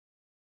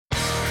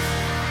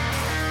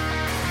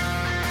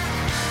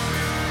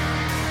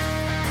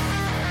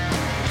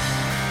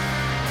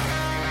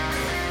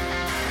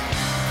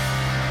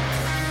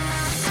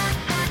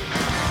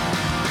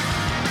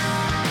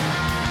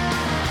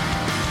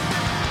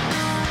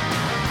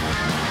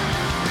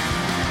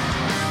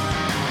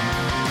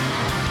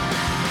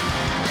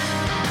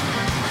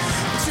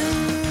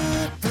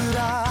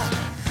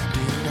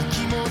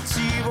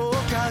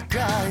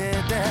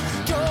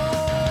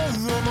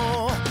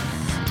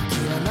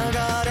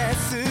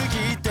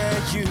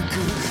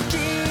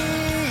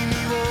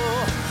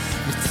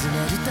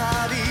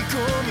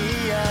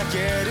げ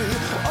る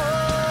想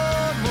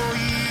い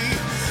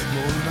も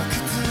ううまく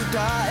伝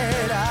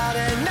えられ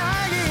な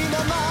いま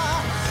ま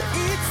い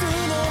つ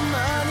の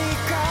間に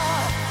か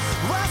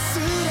忘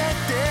れ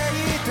て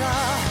いた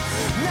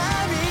涙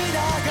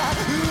が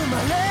生ま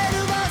れ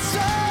る場所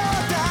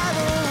だろ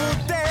う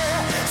って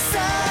さ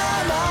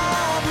あま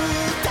ぶ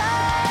た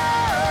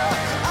を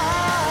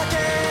開け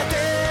て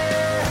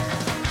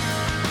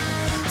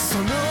そ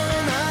の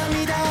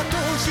涙と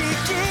引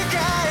き換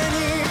え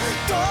に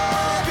飛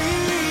び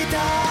立っ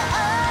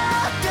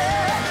て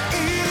い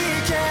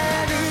け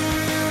る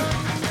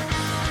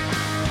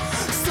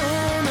そ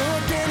の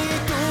手に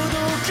届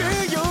く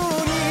よう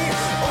に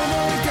思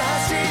い出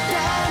し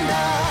たんだ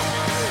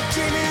君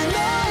の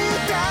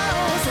歌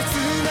を切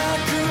な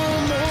く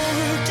思う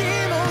気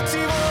持ち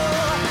を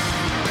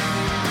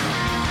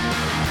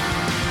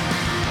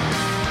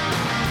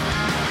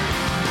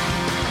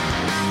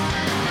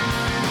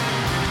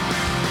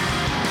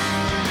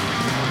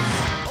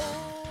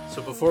So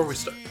before we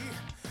start,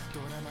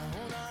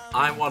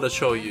 I want to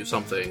show you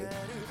something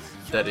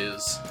that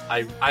is...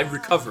 I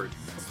recovered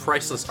a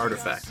priceless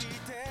artifact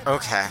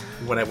Okay.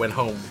 when I went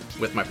home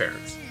with my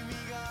parents.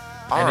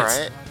 All And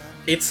right.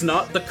 It's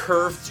not the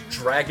curved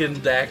dragon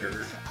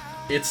dagger.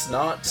 It's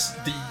not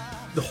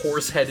the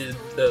horse-headed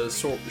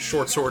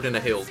short sword in a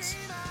hilt,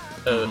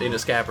 in a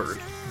scabbard.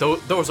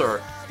 Those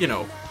are,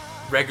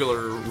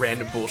 regular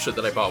random bullshit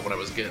that I bought when I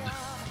was a kid.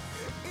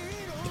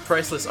 The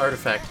priceless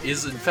artifact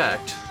is, in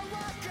fact...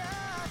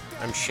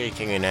 I'm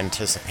shaking in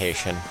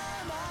anticipation.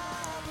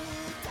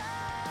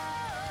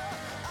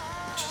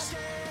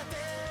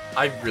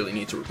 I really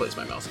need to replace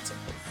my mouse at some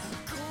point.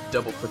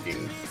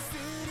 Double-clicking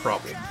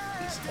problem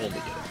is only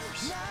getting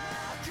worse.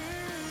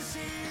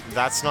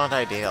 That's not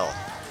ideal.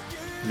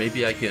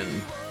 Maybe I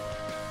can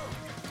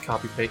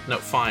copy-paste... No,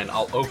 fine.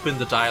 I'll open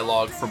the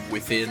dialogue from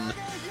within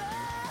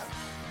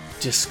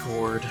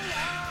Discord.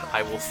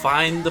 I will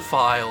find the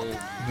file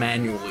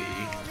manually,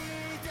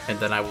 and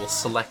then I will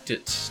select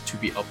it to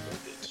be uploaded.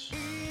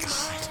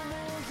 God.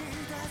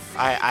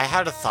 I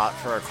had a thought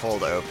for a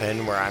cold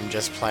open where I'm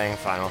just playing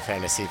Final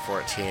Fantasy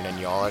XIV and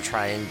y'all are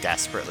trying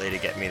desperately to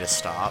get me to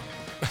stop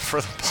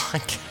for the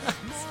podcast.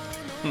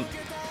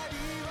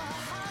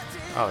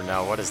 Oh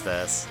no, what is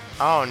this?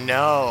 Oh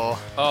no!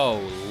 Oh,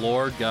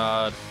 Lord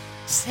God.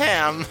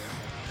 Sam!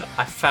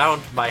 I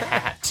found my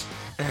hat.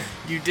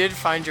 You did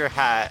find your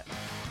hat.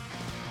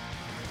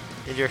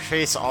 And your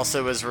face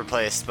also was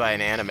replaced by an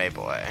anime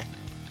boy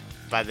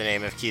by the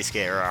name of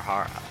Kisuke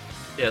Urahara.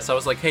 Yes, I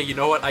was like, hey, you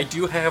know what? I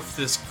do have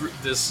this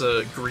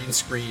green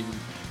screen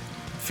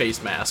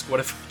face mask. What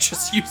if I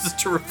just use it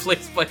to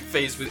replace my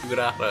face with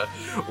Urahara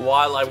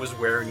while I was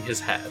wearing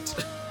his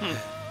hat?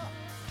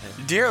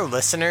 Dear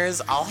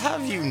listeners, I'll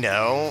have you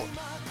know,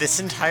 this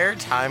entire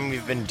time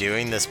we've been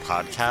doing this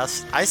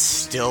podcast, I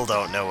still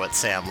don't know what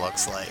Sam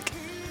looks like.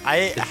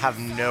 I have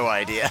no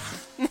idea.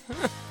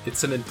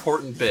 It's an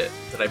important bit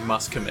that I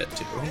must commit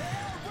to.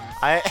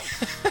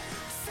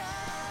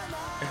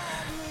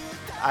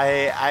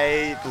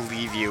 I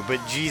believe you, but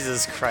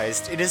Jesus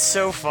Christ, it is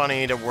so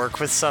funny to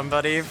work with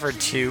somebody for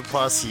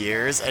 2+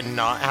 years and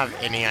not have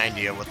any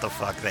idea what the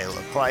fuck they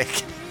look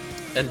like.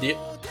 And the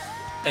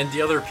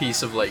other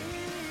piece of,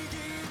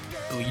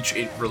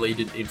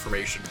 Bleach-related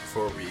information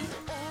before we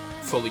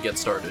fully get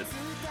started.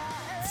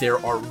 There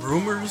are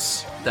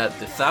rumors that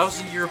the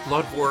 1000-Year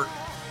Blood War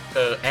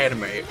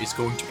anime is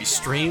going to be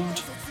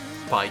streamed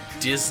by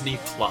Disney+.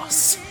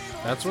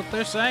 That's what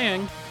they're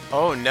saying.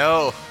 Oh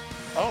no.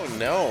 Oh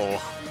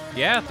no.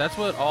 Yeah, that's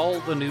what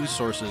all the news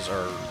sources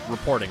are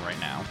reporting right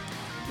now.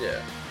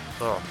 Yeah.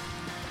 Oh.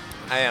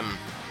 I am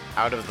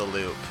out of the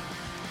loop.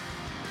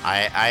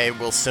 I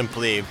will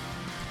simply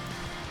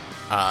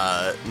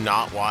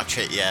not watch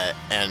it yet,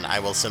 and I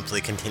will simply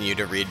continue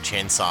to read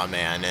Chainsaw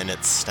Man in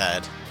its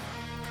stead.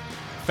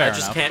 Fair I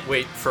just enough. can't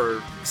wait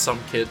for some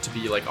kid to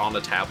be on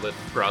a tablet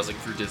browsing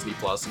through Disney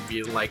Plus and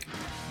being like,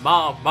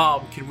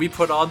 Mom, can we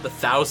put on the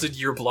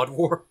 1000-Year Blood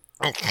War?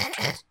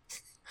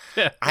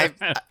 I've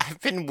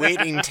been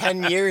waiting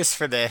 10 years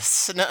for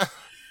this. No.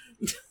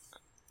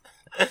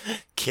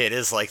 Kid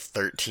is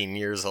 13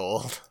 years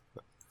old.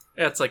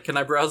 Yeah, it's like, can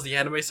I browse the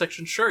anime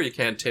section? Sure you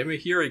can, Timmy.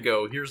 Here you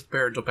go. Here's the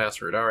parental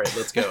password. All right,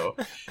 let's go.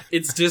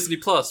 It's Disney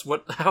Plus.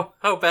 What?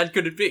 How bad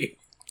could it be?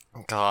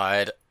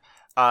 God.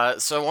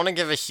 So I want to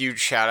give a huge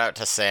shout out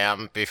to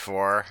Sam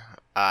before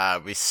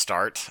we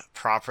start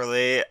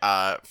properly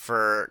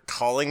for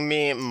calling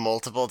me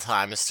multiple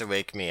times to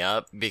wake me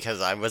up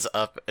because I was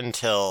up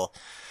until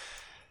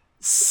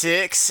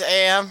 6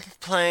 a.m.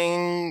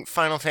 playing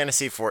Final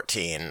Fantasy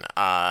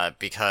XIV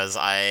because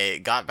I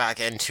got back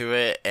into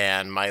it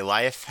and my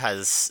life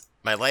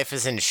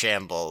is in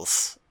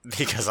shambles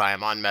because I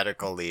am on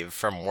medical leave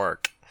from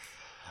work.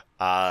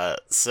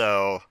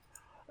 So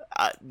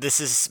this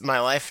is my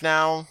life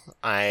now.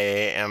 I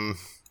am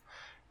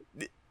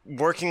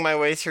working my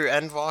way through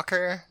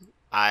Endwalker.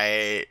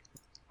 I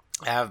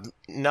have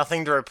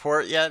nothing to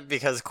report yet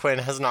because Quinn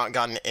has not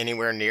gotten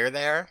anywhere near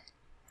there.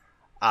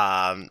 So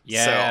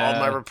all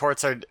my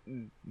reports are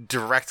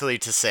directly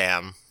to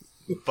Sam.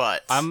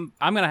 but I'm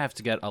gonna have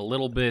to get a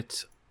little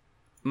bit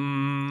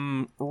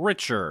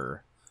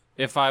richer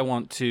if I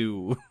want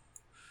to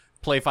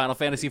play Final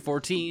Fantasy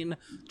XIV,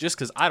 just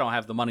because I don't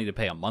have the money to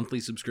pay a monthly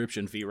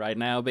subscription fee right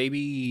now,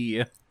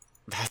 baby.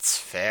 that's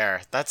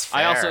fair. That's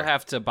fair. I also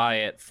have to buy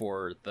it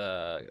for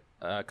the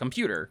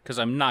computer, because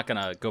I'm not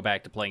gonna go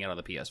back to playing it on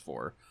the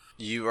PS4.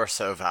 You are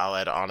so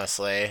valid,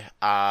 honestly.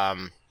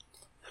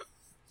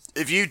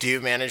 If you do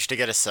manage to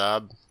get a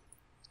sub,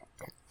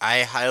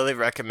 I highly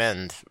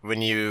recommend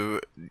when you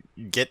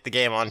get the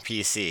game on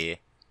PC,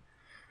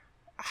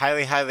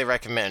 highly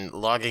recommend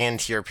logging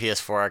into your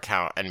PS4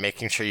 account and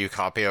making sure you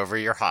copy over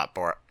your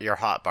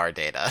hotbar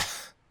data.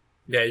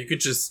 Yeah, you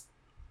could just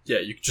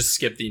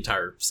skip the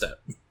entire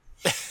step.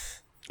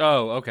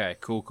 Oh, okay.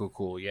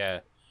 Cool.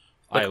 Yeah.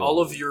 Like all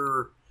of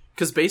your,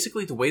 because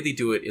basically the way they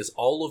do it is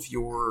all of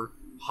your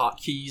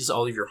hotkeys,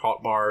 all of your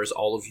hotbars,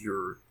 all of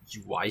your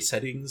UI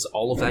settings,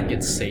 all of that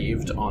gets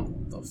saved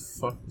on the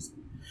fuck.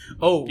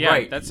 Oh, Yeah,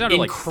 right. that sounded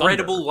like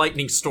incredible thunder.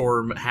 lightning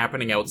storm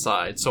happening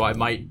outside, so I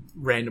might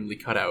randomly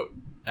cut out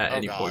at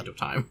any God. point of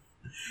time.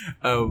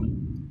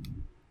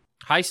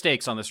 High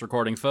stakes on this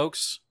recording,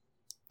 folks.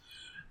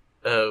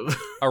 Uh,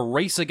 A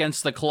race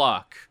against the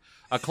clock.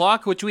 A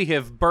clock which we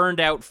have burned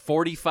out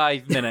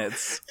 45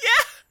 minutes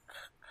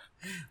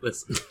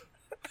listen,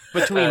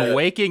 between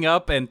waking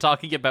up and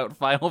talking about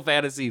Final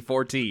Fantasy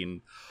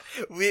XIV.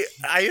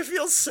 I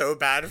feel so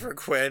bad for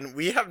Quinn.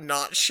 We have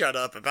not shut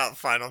up about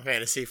Final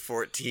Fantasy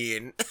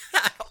XIV.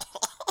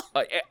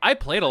 I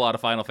played a lot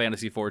of Final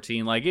Fantasy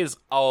XIV. Like, it's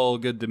all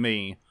good to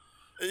me.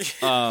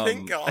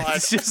 Thank God.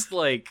 It's just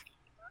like,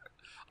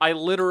 I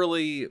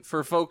literally,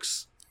 for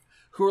folks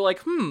who are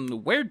like,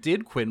 where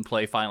did Quinn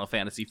play Final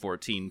Fantasy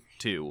XIV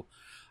to?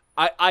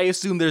 I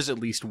assume there's at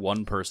least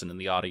one person in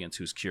the audience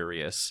who's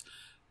curious.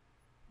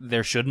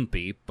 There shouldn't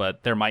be,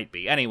 but there might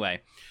be.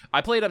 Anyway,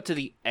 I played up to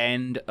the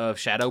end of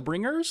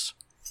Shadowbringers,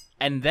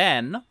 and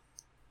then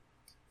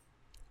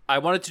I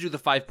wanted to do the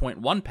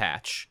 5.1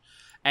 patch,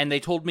 and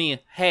they told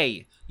me,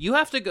 hey, you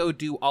have to go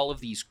do all of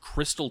these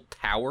Crystal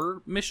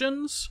Tower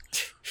missions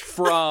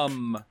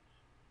from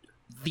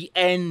the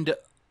end,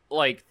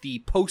 like, the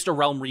post-A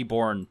Realm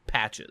Reborn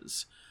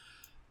patches.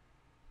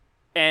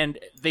 And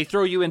they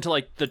throw you into,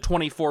 like, the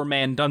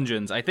 24-man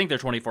dungeons. I think they're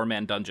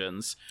 24-man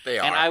dungeons. They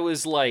are. And I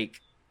was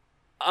like,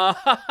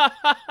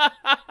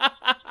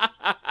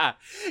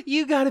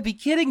 you gotta be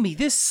kidding me.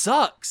 This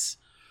sucks.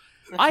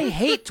 I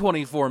hate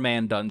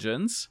 24-man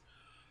dungeons.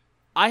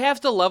 I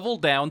have to level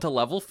down to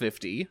level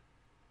 50.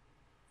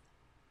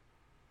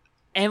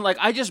 And, like,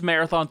 I just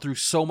marathon through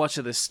so much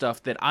of this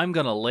stuff that I'm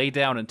gonna lay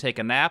down and take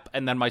a nap,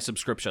 and then my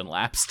subscription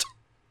lapsed.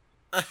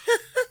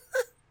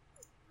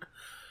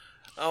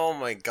 Oh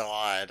my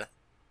God.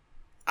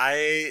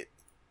 I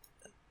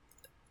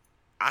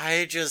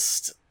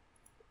just...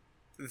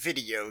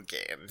 Video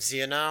games,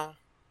 you know?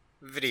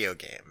 Video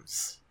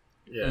games.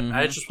 yeah, Mhm.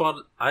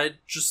 I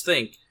just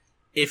think,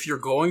 if you're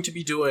going to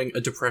be doing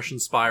a depression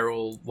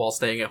spiral while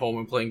staying at home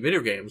and playing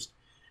video games,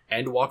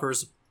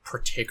 Endwalker's a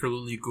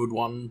particularly good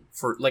one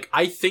for, like,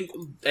 I think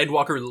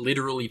Endwalker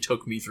literally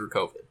took me through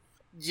COVID.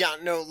 Yeah,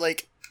 no,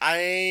 like,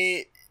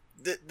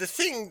 the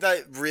thing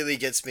that really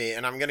gets me,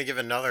 and I'm gonna give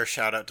another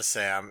shout out to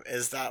Sam,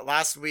 is that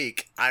last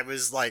week I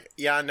was like,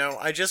 yeah, no,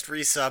 I just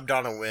resubbed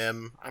on a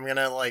whim. I'm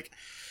gonna, like,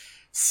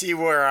 see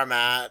where I'm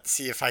at,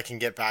 see if I can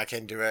get back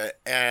into it,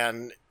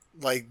 and,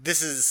 like,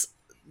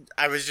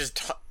 I was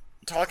just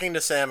talking to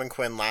Sam and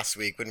Quinn last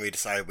week when we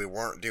decided we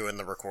weren't doing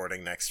the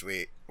recording last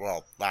week,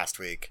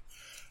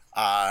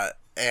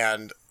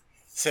 and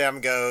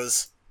Sam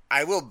goes,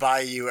 I will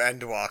buy you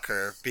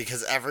Endwalker,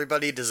 because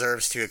everybody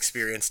deserves to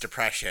experience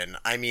depression.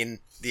 I mean,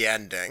 the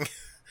ending.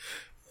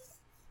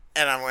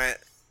 And I went,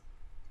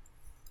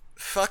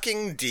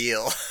 fucking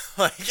deal.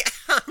 Like,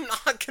 I'm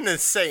not gonna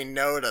say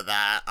no to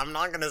that. I'm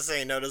not gonna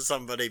say no to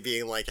somebody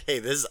being like, hey,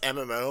 this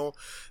MMO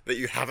that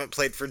you haven't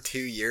played for 2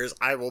 years,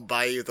 I will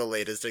buy you the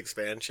latest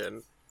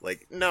expansion.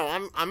 Like,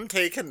 no, I'm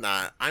taking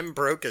that. I'm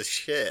broke as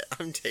shit.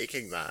 I'm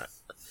taking that.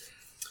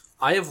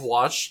 I have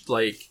watched,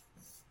 like,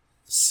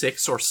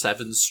 6 or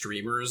 7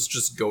 streamers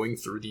just going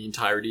through the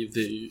entirety of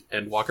the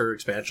Endwalker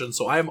expansion,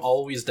 so I am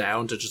always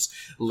down to just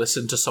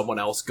listen to someone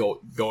else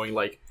going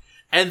like,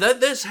 and then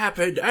this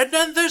happened, and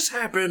then this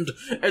happened,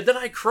 and then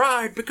I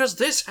cried because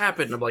this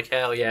happened. I'm like,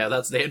 hell yeah,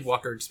 that's the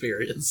Endwalker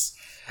experience.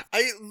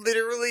 I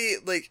literally,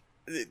 like,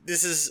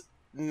 this is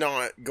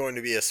not going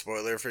to be a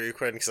spoiler for you,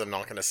 Quinn, because I'm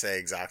not going to say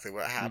exactly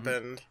what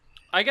happened.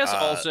 I guess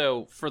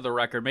also, for the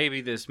record,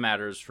 maybe this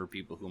matters for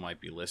people who might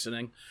be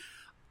listening.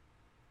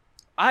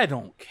 I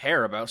don't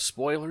care about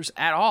spoilers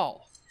at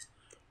all.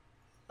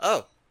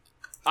 Oh.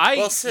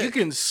 Well, sick. You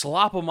can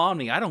slop them on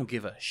me. I don't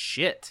give a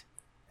shit.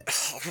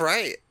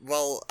 Right.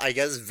 Well, I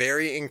guess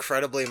very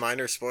incredibly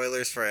minor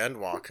spoilers for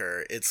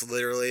Endwalker. It's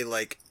literally,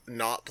 like,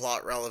 not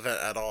plot relevant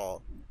at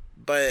all.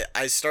 But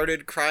I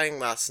started crying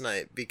last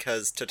night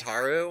because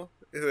Tataru,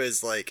 who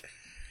is, like,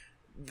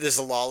 this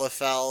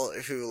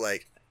Lalafell who,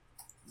 like,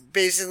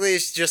 basically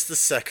is just the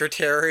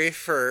secretary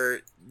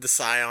for the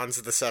Scions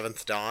of the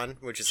Seventh Dawn,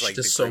 which is She like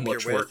does the so group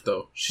much you're work, with.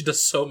 though. She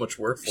does so much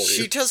work for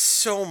She you. does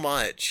so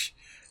much.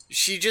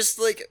 She just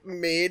like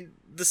made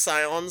the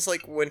Scions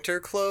like winter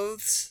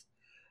clothes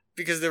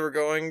because they were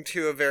going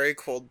to a very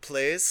cold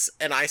place,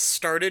 and I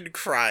started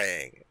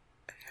crying.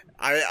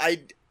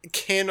 I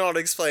cannot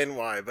explain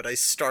why, but I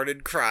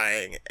started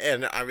crying,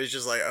 and I was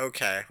just like,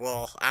 okay,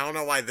 well, I don't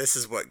know why this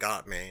is what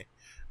got me,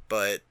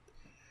 but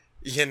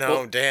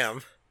Well,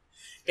 damn.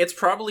 It's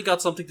probably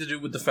got something to do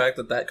with the fact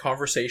that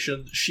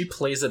conversation, she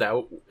plays it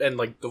out, and,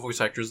 like, the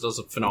voice actress does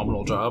a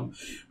phenomenal job,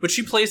 but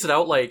she plays it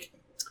out like,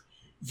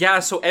 yeah,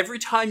 so every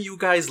time you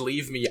guys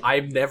leave me,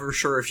 I'm never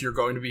sure if you're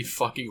going to be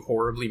fucking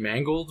horribly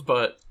mangled,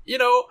 but,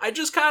 I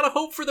just kind of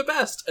hope for the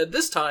best, and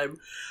this time,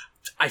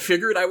 I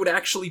figured I would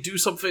actually do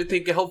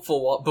something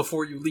helpful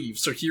before you leave,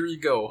 so here you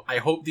go. I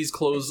hope these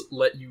clothes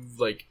let you,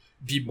 like,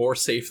 be more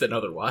safe than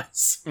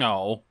otherwise.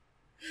 No.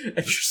 And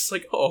you're just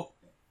like, oh,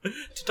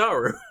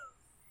 Tataru.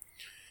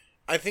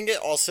 I think it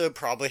also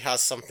probably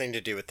has something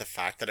to do with the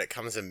fact that it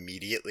comes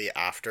immediately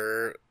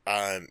after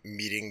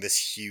meeting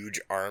this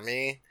huge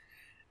army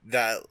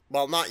that,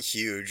 well, not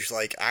huge,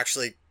 like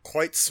actually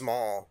quite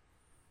small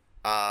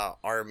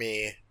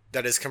army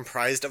that is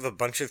comprised of a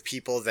bunch of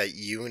people that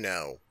you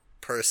know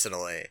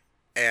personally.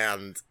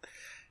 And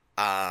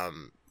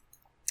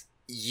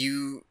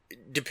you,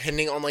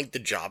 depending on like the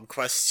job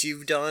quests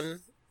you've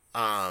done,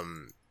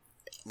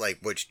 like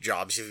which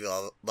jobs you've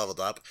leveled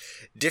up,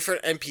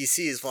 different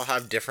NPCs will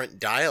have different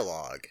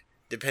dialogue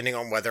depending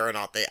on whether or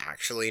not they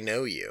actually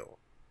know you,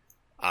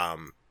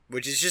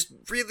 which is just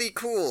really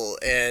cool.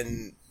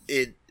 And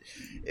it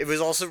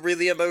was also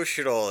really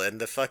emotional, and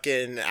the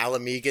fucking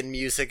Alamegan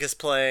music is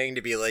playing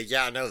to be like,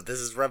 yeah, no, this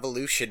is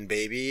revolution,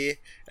 baby.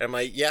 And I'm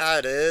like, yeah,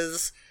 it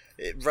is.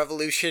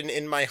 Revolution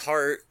in my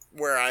heart,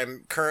 where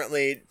I'm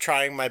currently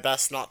trying my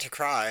best not to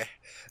cry.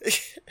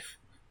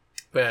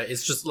 But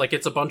it's just, like,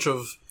 it's a bunch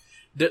of,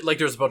 like,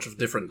 there's a bunch of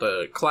different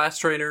class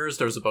trainers,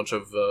 there's a bunch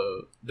of,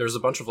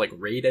 like,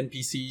 raid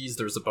NPCs,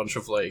 there's a bunch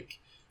of, like,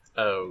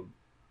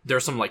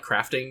 there's some, like,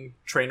 crafting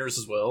trainers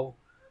as well,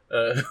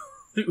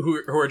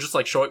 who are just,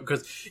 like, showing,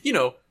 because,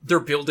 they're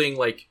building,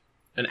 like,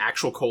 an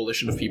actual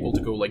coalition of people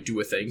to go, like, do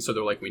a thing, so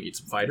they're like, we need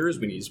some fighters,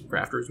 we need some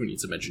crafters, we need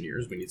some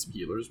engineers, we need some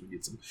healers, we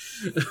need some...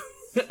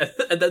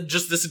 and then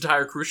just this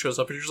entire crew shows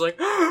up, and you're just like,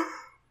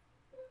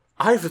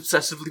 I've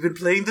obsessively been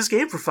playing this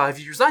game for 5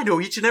 years, I know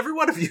each and every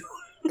one of you!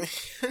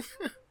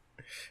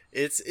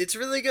 It's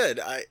really good.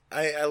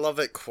 I love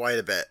it quite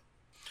a bit.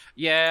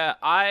 Yeah,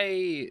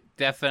 I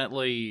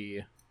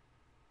definitely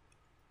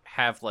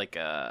have like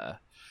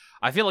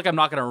I feel like I'm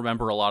not going to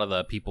remember a lot of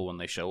the people when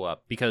they show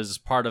up, because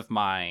part of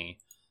my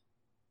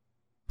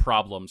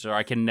problems are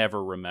I can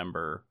never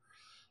remember.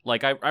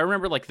 Like, I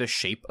remember, like, the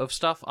shape of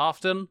stuff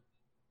often,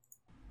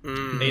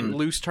 in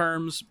loose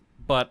terms,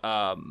 but,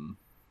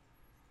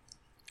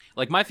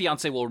 like, my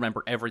fiance will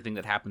remember everything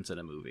that happens in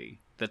a movie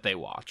that they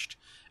watched.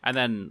 And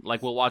then,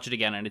 like, we'll watch it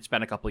again, and it's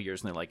been a couple of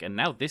years, and they're like, and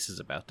now this is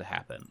about to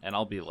happen. And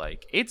I'll be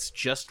like, it's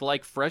just,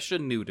 like, fresh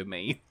and new to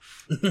me.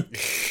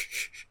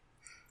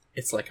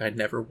 It's like I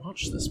never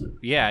watched this movie.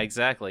 Yeah,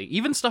 exactly.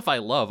 Even stuff I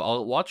love,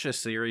 I'll watch a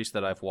series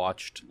that I've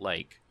watched,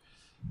 like,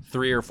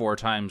 3 or 4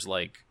 times,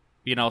 like,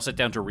 I'll sit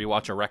down to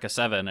rewatch Eureka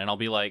 7, and I'll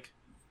be like,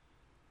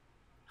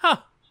 huh,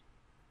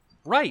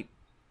 right,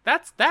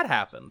 that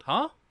happened,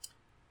 huh?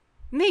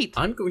 Neat.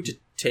 I'm going to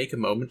take a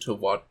moment to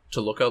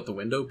look out the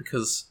window,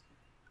 because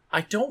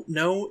I don't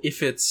know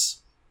if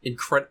it's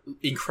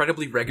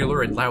incredibly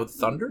regular and loud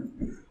thunder,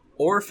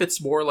 or if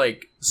it's more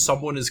like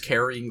someone is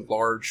carrying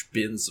large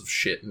bins of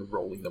shit and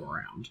rolling them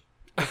around.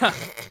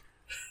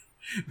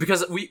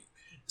 Because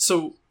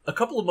so a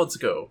couple of months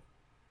ago,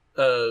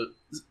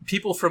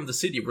 people from the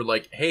city were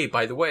like, hey,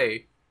 by the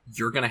way,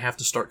 you're going to have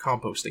to start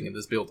composting in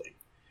this building.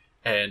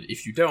 And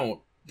if you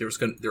don't, there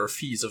are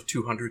fees of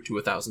 $200 to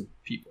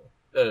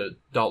 $1,000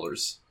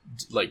 dollars,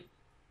 like,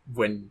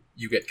 when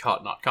you get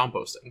caught not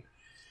composting.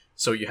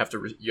 So you have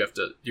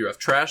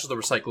trash, the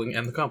recycling,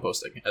 and the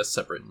composting as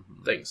separate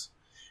things.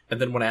 And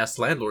then when I asked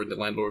the landlord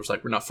was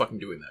like, we're not fucking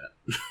doing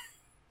that.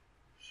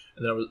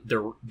 And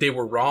then they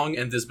were wrong,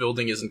 and this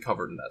building isn't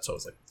covered in that. So I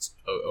was like,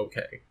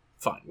 okay,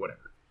 fine,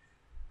 whatever.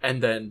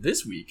 And then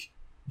this week,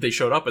 they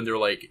showed up and they're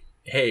like,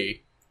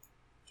 hey,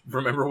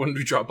 remember when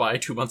we dropped by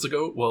 2 months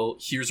ago? Well,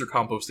 here's your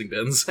composting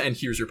bins, and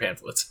here's your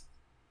pamphlets.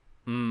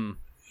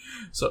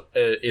 So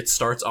it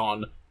starts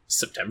on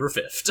September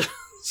 5th.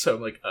 So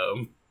I'm like,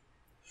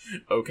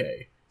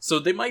 okay. So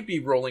they might be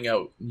rolling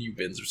out new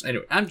bins.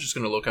 Anyway, I'm just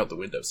going to look out the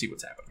window, see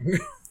what's happening.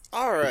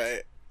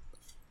 Alright.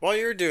 While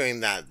you're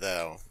doing that,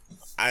 though,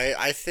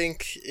 I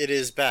think it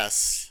is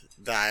best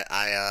that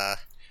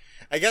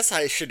I guess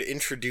I should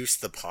introduce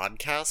the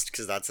podcast,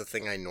 because that's a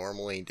thing I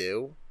normally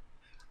do.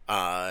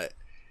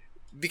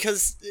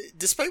 Because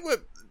despite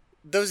what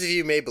those of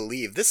you may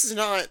believe, this is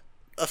not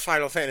a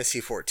Final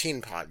Fantasy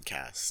XIV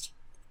podcast.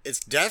 It's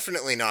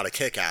definitely not a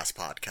Kick-Ass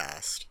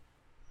podcast.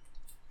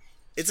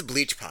 It's a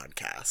Bleach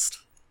podcast.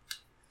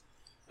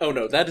 Oh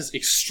no, that is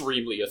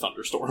extremely a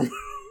thunderstorm.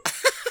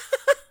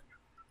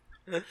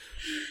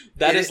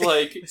 That is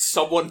like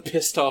someone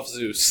pissed off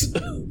Zeus,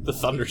 the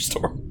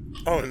thunderstorm.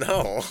 Oh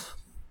no.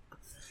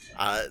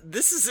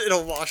 This is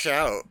It'll Wash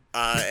Out,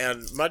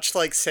 and much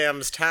like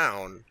Sam's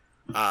Town,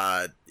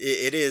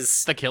 it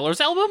is... The Killers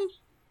album?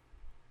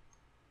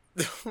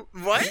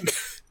 What?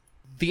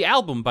 The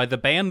album by the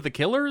band The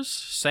Killers?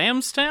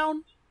 Sam's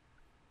Town?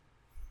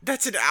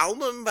 That's an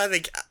album by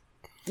the...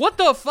 What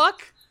the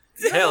fuck?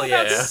 Hell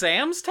yeah. That's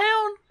Sam's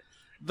Town?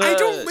 I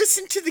don't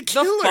listen to the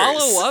Killers. The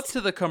follow-up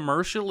to the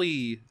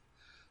commercially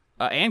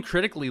and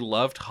critically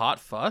loved Hot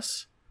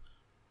Fuss?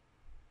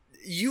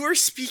 You are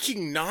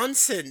speaking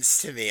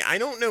nonsense to me. I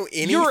don't know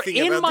anything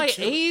You're about in my the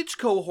Killers. age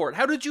cohort.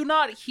 How did you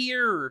not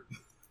hear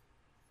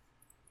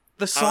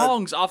the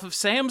songs off of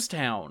Sam's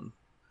Town?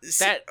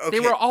 They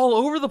were all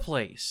over the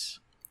place.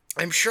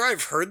 I'm sure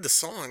I've heard the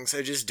songs.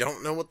 I just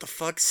don't know what the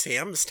fuck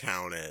Sam's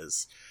Town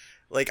is.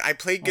 Like, I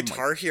played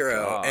Guitar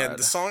Hero, and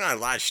the song I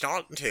latched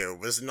onto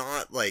was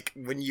not, like,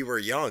 When You Were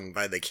Young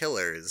by The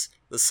Killers.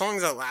 The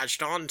songs I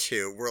latched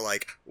onto were,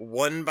 like,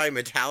 One by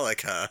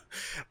Metallica,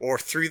 or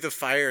Through the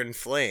Fire and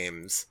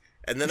Flames.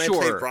 And then I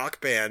played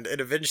Rock Band,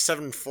 and Avenged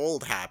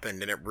Sevenfold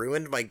happened, and it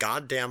ruined my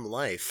goddamn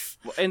life.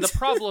 And the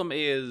problem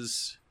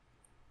is,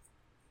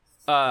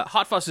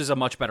 Hot Fuss is a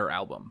much better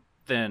album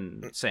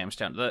than Sam's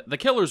Town. The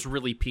Killers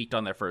really peaked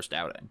on their first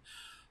outing.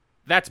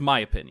 That's my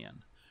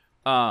opinion.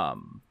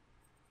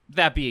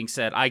 That being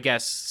said, I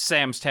guess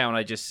Sam's Town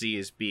I just see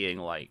as being,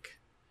 like,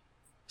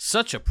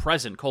 such a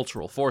present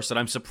cultural force that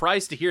I'm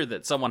surprised to hear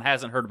that someone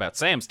hasn't heard about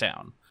Sam's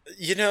Town.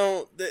 You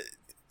know,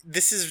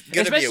 this is gonna be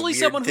a Especially weird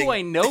someone thing. who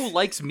I know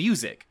likes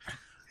music.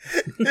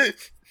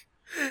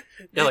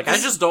 Yeah, like, I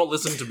just don't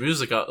listen to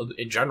music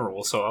in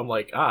general, so I'm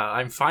like,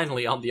 I'm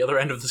finally on the other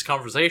end of this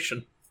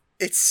conversation.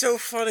 It's so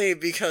funny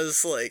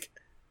because, like,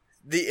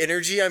 the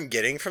energy I'm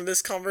getting from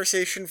this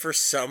conversation for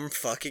some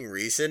fucking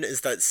reason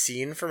is that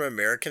scene from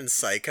American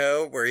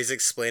Psycho where he's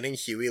explaining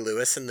Huey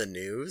Lewis in the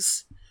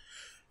news.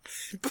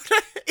 But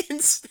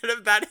instead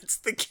of that, it's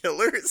the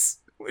Killers,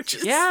 which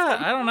is... Yeah,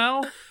 I don't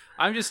know.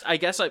 I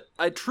guess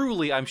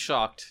I'm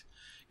shocked.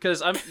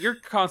 Because you're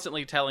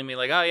constantly telling me,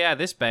 like, oh yeah,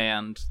 this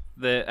band,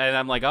 and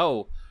I'm like,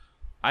 oh,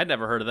 I'd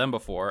never heard of them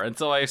before. And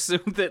so I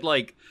assumed that,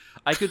 like,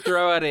 I could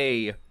throw out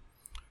a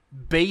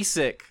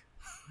basic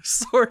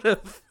sort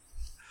of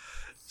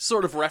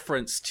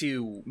reference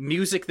to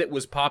music that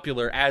was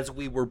popular as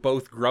we were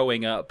both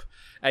growing up,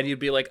 and you'd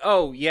be like,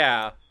 oh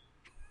yeah.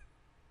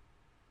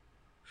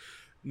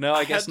 No,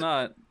 I guess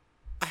not.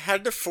 I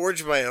had to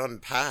forge my own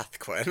path,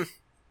 Quinn.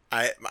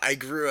 I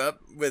grew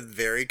up with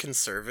very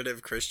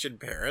conservative Christian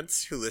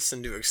parents who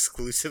listened to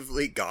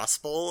exclusively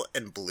gospel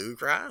and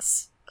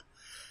bluegrass.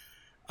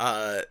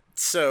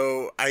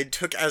 So I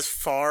took as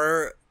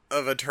far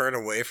of a turn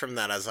away from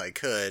that as I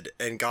could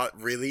and got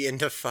really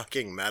into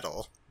fucking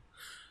metal.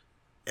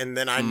 And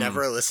then I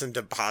never listened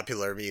to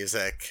popular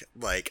music,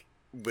 like,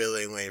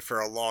 willingly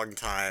for a long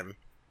time.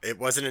 It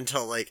wasn't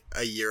until, like,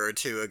 a year or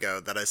two ago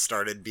that I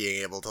started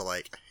being able to,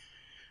 like,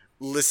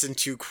 listen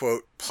to,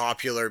 quote,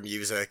 popular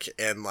music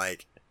and,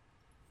 like,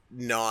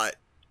 not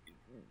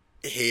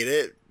hate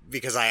it,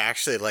 because I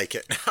actually like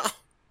it now.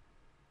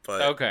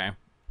 But Okay.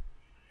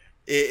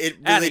 It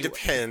really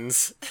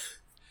depends.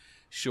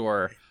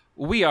 Sure.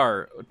 We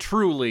are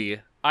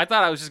truly... I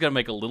thought I was just going to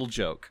make a little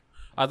joke.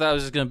 I thought I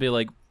was just going to be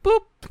like,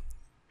 boop.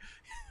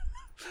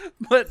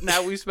 But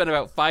now we've spent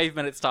about 5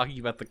 minutes talking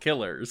about the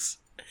Killers.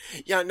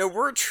 Yeah, no,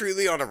 we're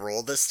truly on a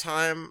roll this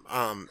time.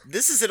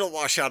 This is It'll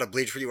Wash Out, a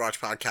Bleach Rewatch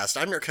podcast.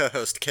 I'm your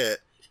co-host, Kit.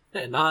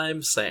 And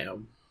I'm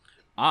Sam.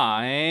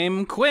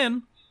 I'm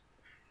Quinn.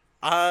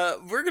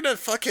 We're gonna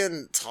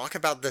fucking talk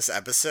about this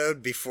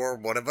episode before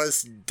one of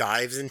us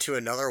dives into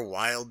another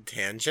wild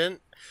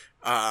tangent.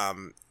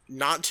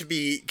 Not to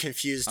be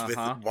confused with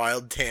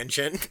Wild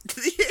Tangent,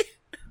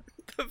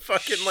 the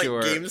fucking, like,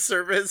 game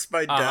service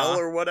by Dell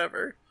or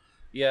whatever.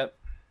 Yep.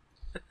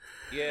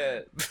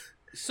 Yeah.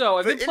 So,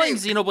 I've been playing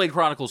Xenoblade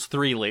Chronicles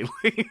 3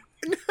 lately.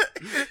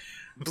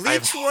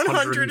 Bleach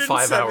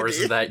 105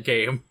 hours in that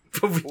game,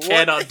 but we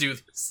cannot do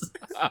this.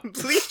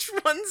 Bleach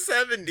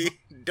 170.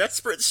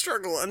 Desperate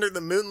struggle under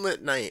the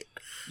moonlit night.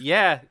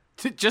 Yeah.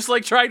 Just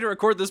like trying to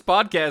record this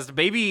podcast,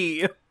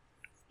 baby.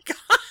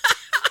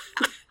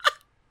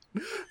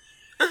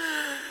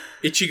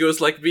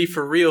 Ichigo's like me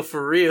for real,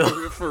 for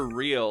real. For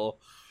real.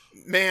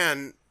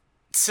 Man,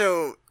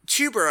 so,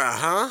 Chubara,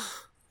 huh?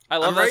 I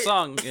love that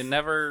song. It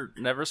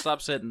never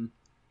stops hitting.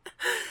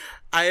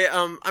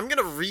 I'm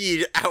gonna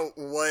read out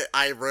what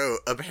I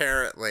wrote,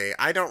 apparently.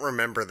 I don't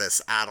remember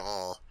this at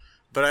all.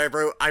 But I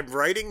wrote, I'm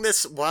writing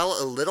this while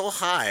a little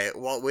high,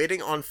 while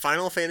waiting on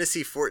Final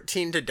Fantasy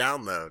XIV to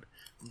download.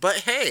 But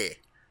hey,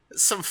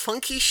 some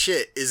funky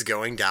shit is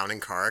going down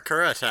in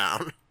Karakura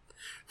Town.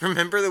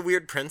 Remember the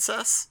weird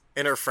princess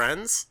and her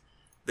friends?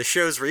 The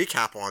show's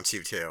recap wants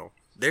you to.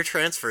 They're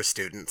transfer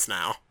students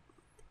now.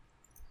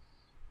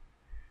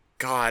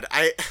 God,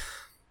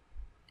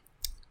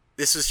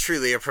 this was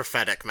truly a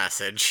prophetic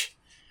message.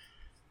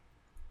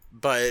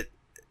 But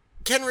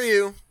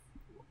Kenryu,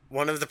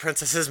 one of the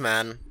princess's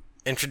men,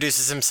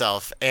 introduces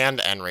himself and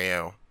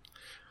Enryu.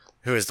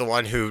 who is the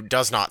one who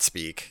does not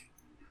speak.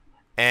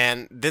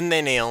 And then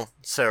they kneel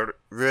so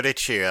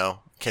Rudichio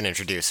can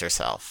introduce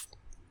herself.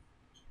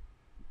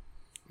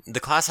 The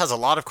class has a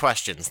lot of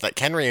questions that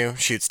Kenryu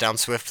shoots down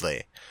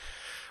swiftly.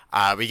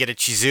 We get a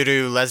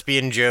Chizuru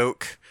lesbian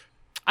joke.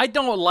 I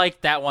don't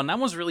like that one. That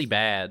one's really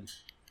bad.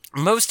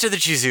 Most of the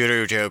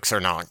Chizuru jokes are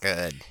not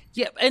good.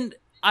 Yeah, and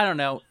I don't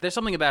know. There's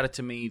something about it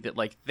to me that,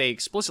 like, they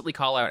explicitly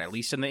call out, at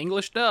least in the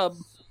English dub.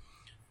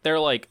 They're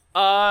like,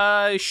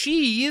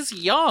 she's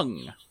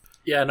young.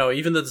 Yeah, no,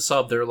 even in the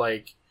sub, they're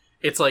like,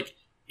 it's like,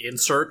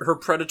 insert her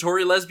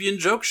predatory lesbian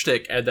joke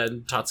shtick, and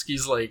then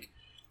Tatsuki's like,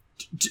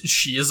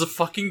 she is a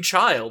fucking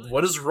child.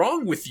 What is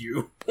wrong with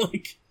you?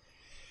 Like,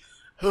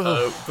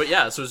 but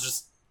yeah, so it's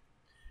just,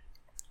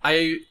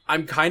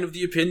 I'm kind of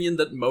the opinion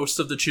that most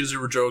of the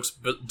Chizuru jokes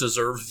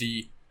deserve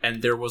the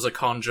 "and there was a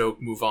con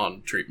joke, move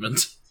on"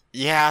 treatment.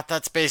 Yeah,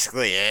 that's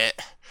basically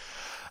it.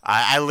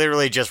 I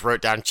literally just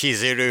wrote down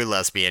Chizuru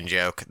lesbian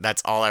joke.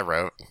 That's all I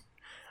wrote.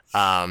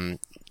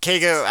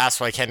 Keigo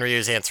asks why Kenryu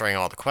is answering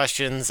all the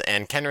questions,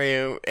 and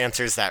Kenryu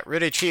answers that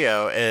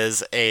Rudichio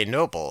is a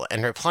noble,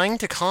 and replying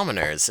to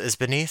commoners is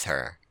beneath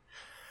her.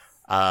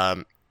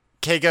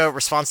 Keigo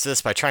responds to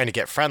this by trying to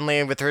get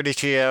friendly with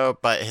Rudichio,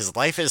 but his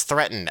life is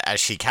threatened as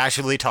she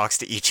casually talks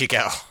to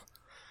Ichigo.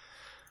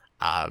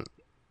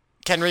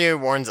 Kenryu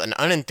warns an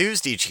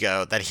unenthused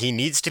Ichigo that he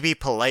needs to be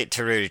polite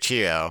to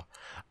Rudichio,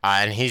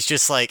 and he's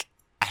just like,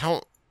 I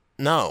don't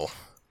know.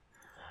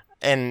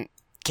 And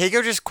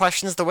Keigo just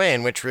questions the way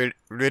in which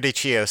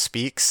Rudichio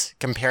speaks,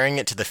 comparing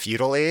it to the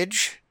feudal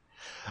age.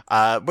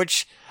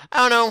 Which,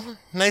 I don't know,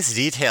 nice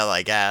detail,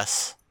 I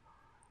guess.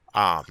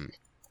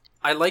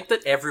 I like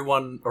that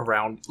everyone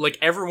around, like,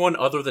 everyone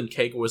other than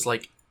Keigo was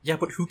like, yeah,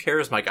 but who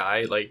cares, my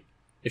guy? Like,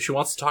 if she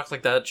wants to talk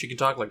like that, she can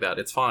talk like that.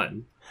 It's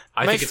fine.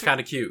 I think it's kind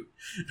of cute.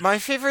 My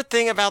favorite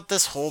thing about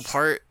this whole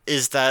part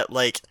is that,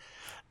 like,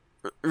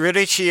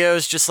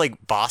 Rudichio's just,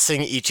 like,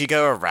 bossing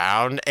Ichigo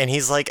around, and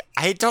he's like,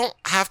 I don't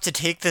have to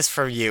take this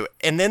from you.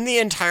 And then the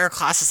entire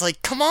class is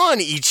like, come on,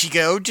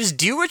 Ichigo, just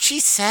do what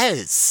she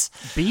says.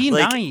 Be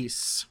like,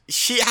 nice.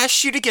 She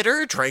asked you to get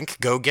her a drink,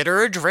 go get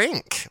her a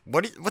drink.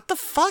 What the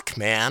fuck,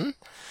 man?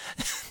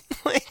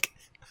 Like,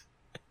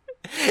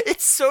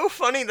 it's so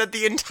funny that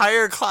the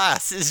entire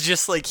class is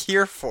just, like,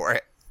 here for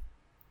it.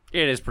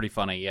 It is pretty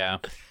funny, yeah.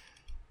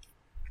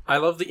 I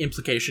love the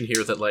implication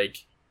here that,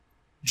 like,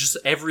 just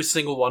every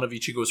single one of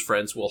Ichigo's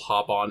friends will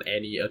hop on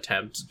any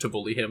attempt to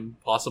bully him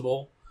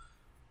possible.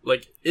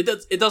 Like, it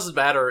doesn't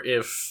matter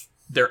if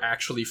they're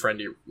actually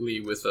friendly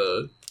with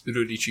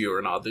Rudichio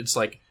or not. It's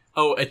like,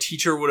 oh, a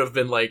teacher would have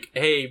been like,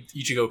 hey,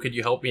 Ichigo, could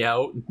you help me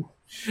out?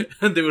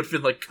 And they would have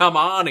been like, come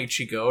on,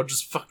 Ichigo,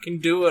 just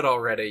fucking do it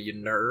already, you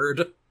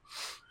nerd.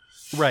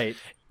 Right.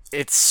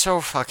 It's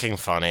so fucking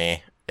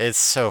funny. It's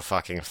so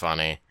fucking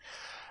funny.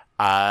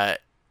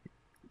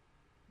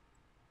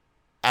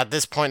 At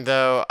this point,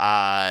 though,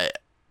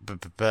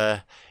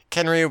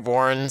 Kenryu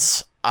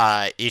warns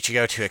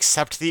Ichigo to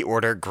accept the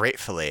order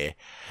gratefully.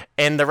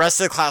 And the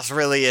rest of the class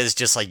really is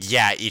just like,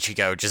 yeah,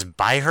 Ichigo, just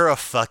buy her a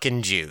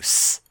fucking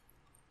juice.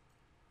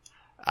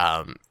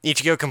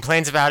 Ichigo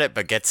complains about it,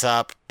 but gets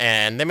up,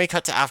 and then we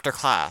cut to after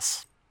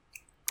class.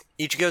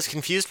 Ichigo's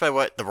confused by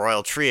what the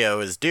royal trio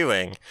is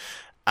doing,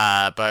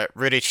 but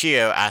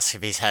Rudichio asks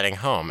if he's heading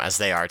home, as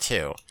they are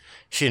too.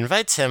 She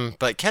invites him,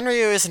 but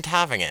Kenryu isn't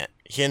having it.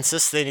 He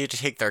insists they need to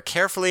take their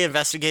carefully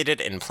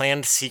investigated and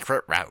planned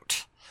secret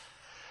route.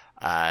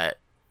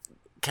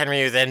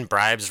 Kenryu then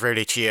bribes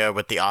Rudichio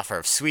with the offer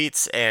of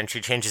sweets, and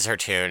she changes her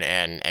tune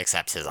and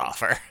accepts his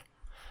offer.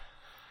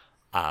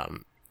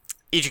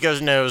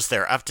 Ichigo knows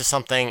they're up to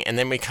something, and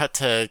then we cut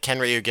to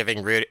Kenryu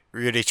giving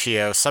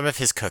Rudichio some of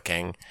his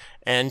cooking,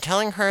 and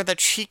telling her that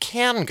she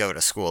can go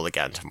to school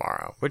again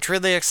tomorrow, which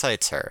really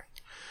excites her.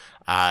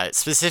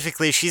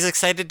 Specifically, she's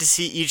excited to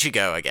see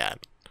Ichigo again.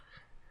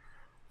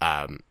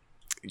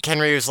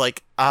 Kenryu's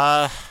like,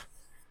 but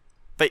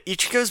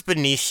Ichigo's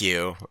beneath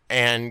you,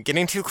 and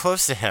getting too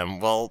close to him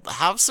will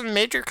have some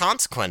major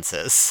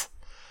consequences.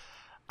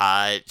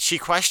 She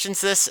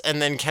questions this,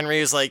 and then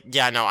Kenryu's like,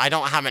 yeah, no, I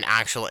don't have an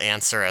actual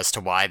answer as to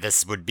why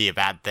this would be a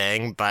bad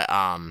thing, but,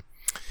 I'm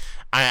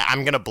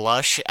gonna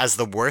blush as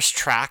the worst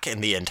track in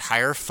the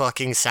entire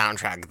fucking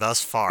soundtrack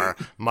thus far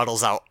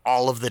muddles out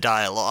all of the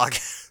dialogue.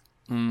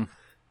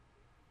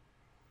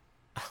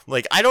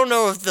 Like, I don't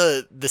know if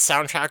the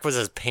soundtrack was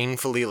as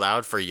painfully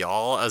loud for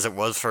y'all as it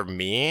was for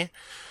me,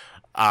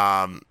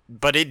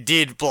 but it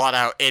did blot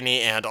out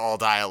any and all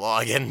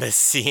dialogue in this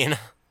scene.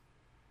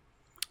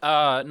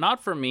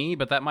 Not for me,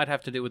 but that might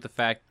have to do with the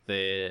fact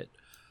that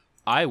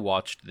I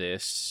watched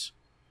this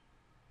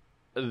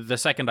the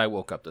second I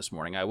woke up this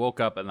morning. I woke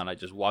up and then I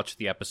just watched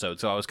the episode,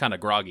 so I was kind of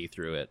groggy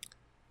through it.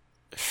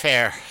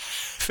 Fair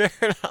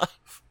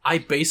enough. I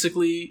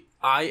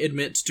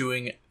admit to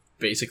doing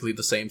basically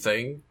the same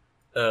thing.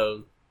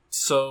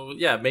 So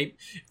yeah, maybe,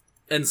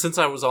 and since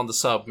I was on the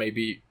sub,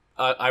 maybe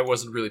I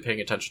wasn't really paying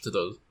attention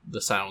to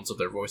the sounds of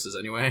their voices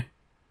anyway.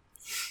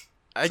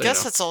 I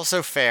guess it's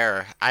also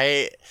fair.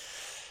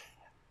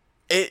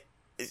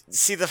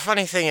 See, the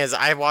funny thing is,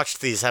 I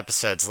watched these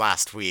episodes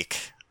last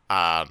week.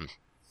 I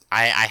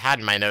had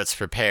my notes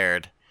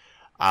prepared.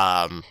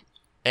 And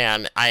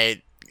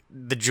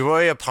the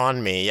joy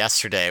upon me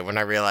yesterday when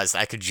I realized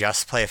I could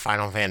just play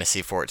Final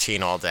Fantasy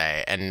XIV all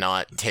day and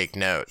not take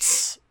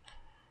notes.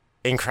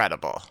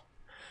 Incredible.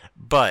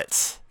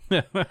 But,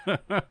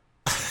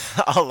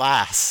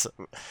 alas,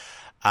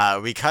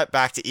 we cut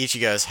back to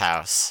Ichigo's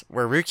house,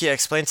 where Rukia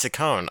explains to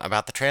Kon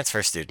about the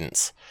transfer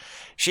students.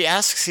 She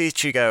asks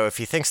Ichigo if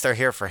he thinks they're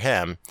here for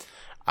him,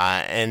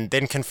 and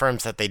then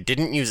confirms that they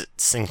didn't use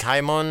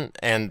Senkaimon,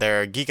 and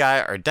their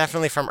Gigai are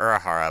definitely from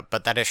Urahara,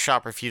 but that his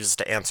shop refuses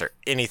to answer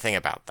anything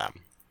about them.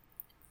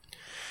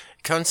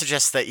 Kon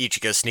suggests that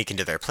Ichigo sneak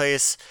into their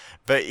place,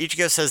 but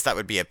Ichigo says that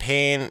would be a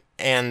pain,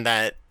 and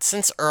that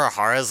since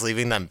Urahara is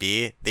leaving them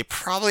be, they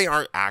probably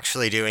aren't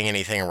actually doing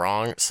anything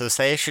wrong, so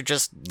they should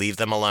just leave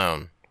them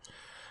alone.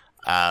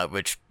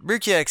 Which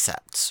Rukia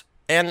accepts.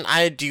 And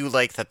I do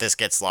like that this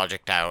gets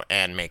logicked out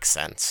and makes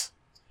sense.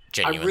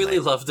 Genuinely. I really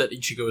love that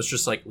Ichigo is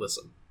just like,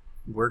 listen,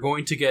 we're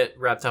going to get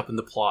wrapped up in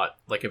the plot,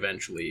 like,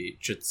 eventually.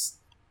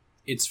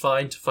 It's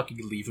fine to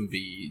fucking leave him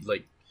be.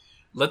 Like,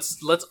 let's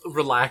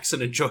relax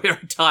and enjoy our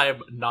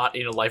time, not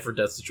in a life or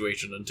death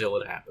situation until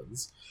it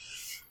happens.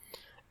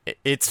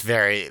 It's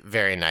very,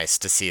 very nice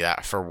to see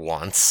that for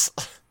once.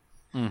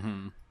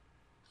 Mm-hmm.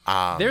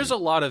 There's a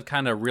lot of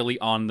kind of really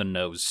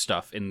on-the-nose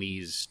stuff in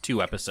these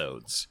 2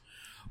 episodes,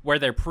 where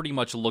they're pretty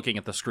much looking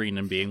at the screen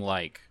and being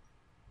like,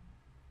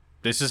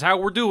 this is how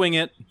we're doing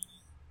it.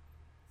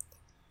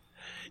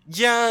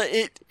 Yeah,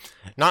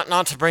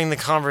 not to bring the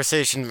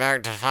conversation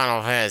back to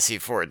Final Fantasy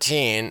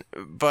XIV,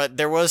 but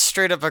there was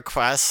straight up a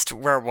quest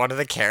where one of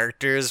the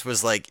characters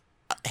was like,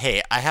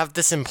 hey, I have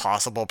this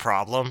impossible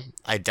problem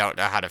I don't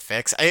know how to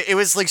fix. It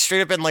was like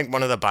straight up in like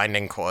one of the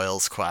Binding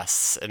Coils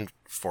quests in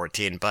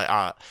 14,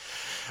 but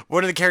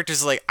one of the characters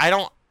is like, I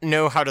don't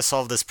know how to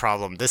solve this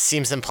problem. This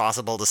seems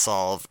impossible to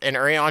solve. And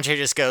Urianger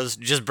just goes,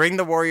 just bring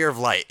the Warrior of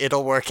Light.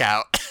 It'll work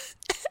out.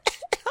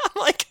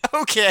 I'm like,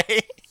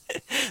 okay.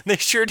 They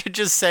sure to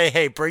just say,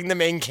 hey, bring the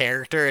main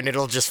character and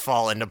it'll just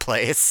fall into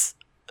place.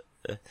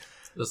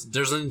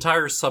 There's an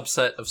entire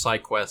subset of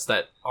side quests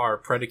that are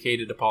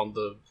predicated upon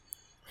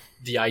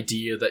the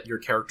idea that your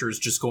character is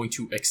just going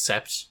to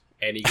accept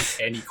any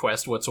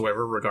quest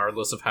whatsoever,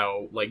 regardless of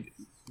how, like,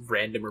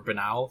 random or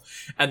banal.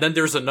 And then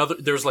there's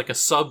like a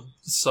sub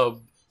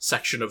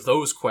section of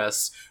those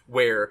quests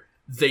where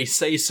they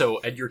say so,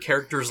 and your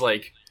character's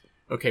like,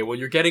 okay, well,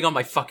 you're getting on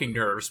my fucking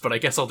nerves, but I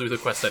guess I'll do the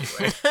quest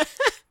anyway.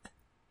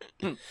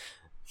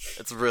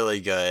 It's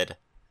really good.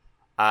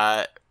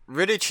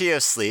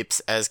 Rudichio sleeps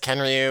as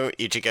Kenryu,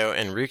 Ichigo,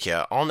 and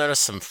Rukia all notice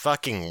some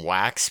fucking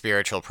whack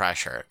spiritual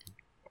pressure.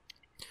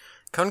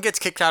 Kon gets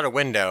kicked out a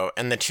window,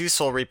 and the 2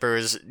 Soul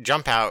Reapers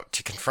jump out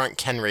to confront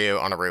Kenryu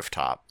on a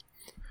rooftop.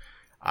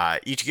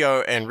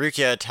 Ichigo and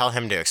Rukia tell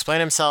him to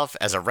explain himself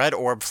as a red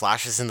orb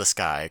flashes in the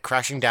sky,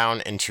 crashing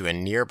down into a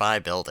nearby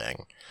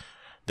building.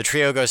 The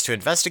trio goes to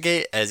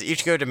investigate as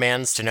Ichigo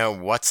demands to know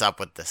what's up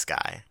with this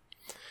guy.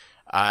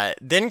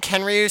 Then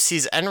Kenryu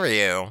sees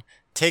Enryu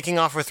taking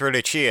off with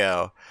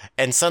Rudichio,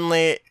 and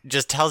suddenly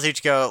just tells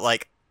Ichigo,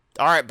 like,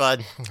 alright,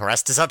 bud,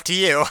 rest is up to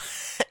you.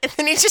 And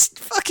then he just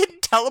fucking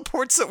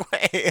teleports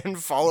away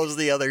and follows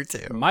the other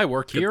 2. My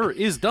work here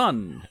is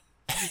done.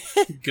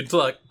 Good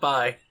luck,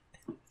 bye.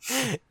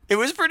 It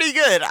was pretty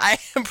good. I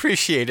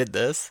appreciated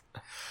this.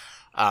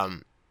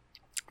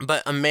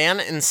 But a man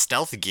in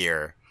stealth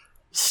gear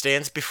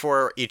stands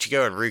before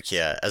Ichigo and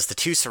Rukia as the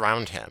 2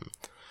 surround him.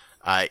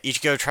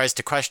 Ichigo tries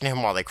to question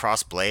him while they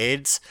cross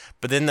blades,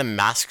 but then the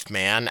masked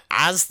man,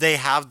 as they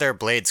have their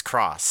blades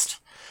crossed,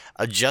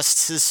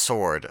 adjusts his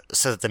sword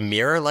so that the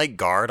mirror-like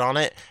guard on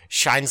it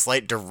shines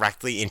light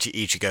directly into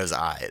Ichigo's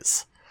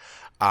eyes.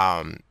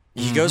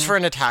 He goes for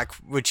an attack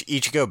which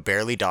Ichigo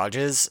barely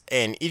dodges,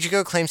 and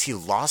Ichigo claims he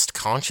lost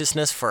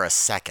consciousness for a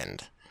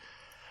second.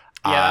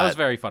 Yeah, that was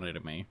very funny to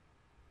me.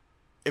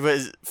 It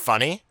was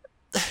funny?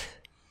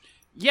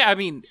 Yeah, I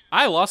mean,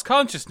 I lost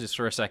consciousness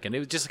for a second. It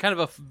was just kind of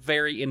a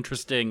very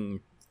interesting...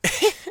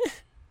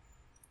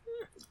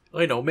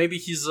 I know, maybe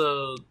he's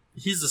the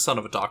son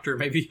of a doctor.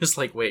 Maybe he's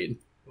like,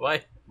 wait, why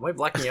am I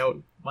blacking out?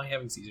 Am I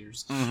having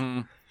seizures?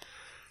 Mm-hmm.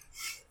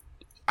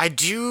 I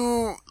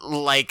do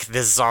like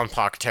this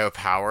Zanpakuto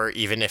power,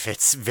 even if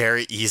it's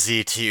very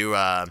easy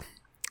to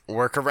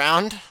work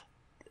around.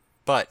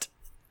 But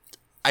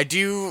I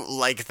do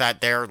like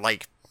that they're,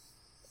 like,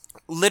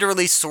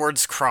 literally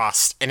swords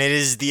crossed, and it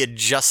is the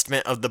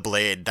adjustment of the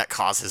blade that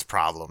causes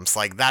problems.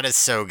 Like, that is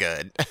so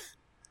good.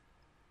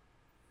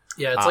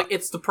 Yeah, it's like,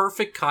 it's the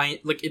perfect kind,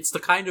 like, it's the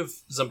kind of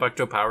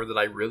Zanpakuto power that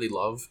I really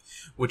love,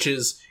 which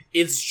is,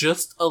 it's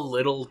just a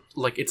little,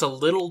 like, it's a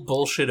little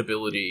bullshit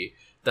ability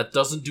that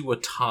doesn't do a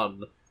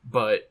ton,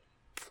 but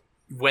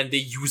when they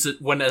use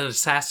it, when an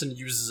assassin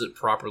uses it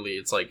properly,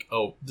 it's like,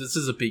 oh,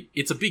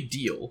 it's a big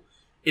deal.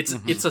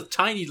 It's a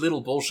tiny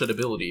little bullshit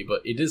ability,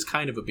 but it is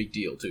kind of a big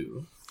deal,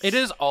 too. It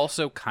is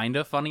also kind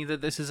of funny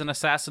that this is an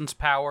assassin's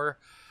power,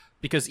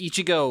 because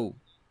Ichigo,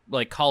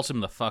 like, calls him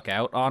the fuck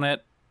out on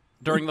it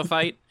during the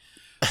fight.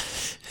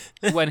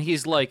 when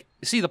he's like,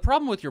 see, the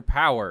problem with your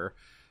power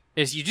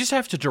is you just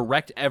have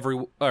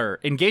to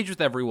engage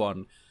with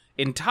everyone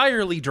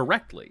entirely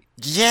directly.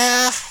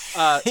 Yeah.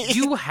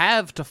 You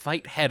have to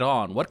fight head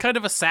on. What kind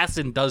of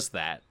assassin does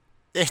that?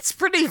 It's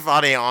pretty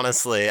funny,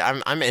 honestly.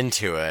 I'm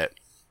into it.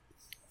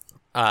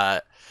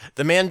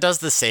 The man does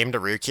the same to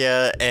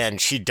Rukia, and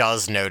she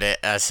does note it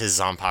as his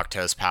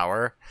Zanpakuto's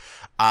power.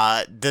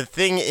 The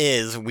thing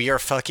is, we are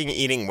fucking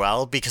eating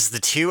well because the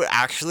two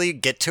actually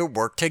get to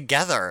work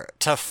together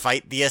to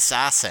fight the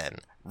assassin.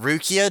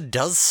 Rukia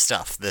does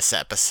stuff this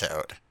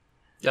episode.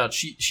 Yeah,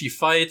 she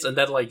fights, and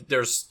then, like,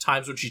 there's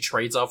times when she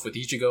trades off with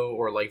Ichigo,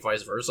 or, like,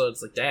 vice versa.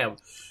 It's like, damn,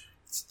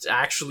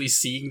 actually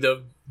seeing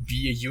them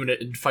be a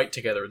unit and fight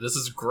together, this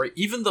is great.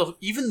 Even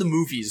the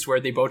movies where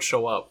they both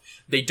show up,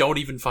 they don't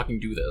even fucking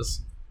do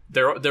this.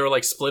 They're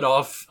like, split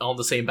off on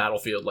the same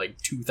battlefield, like,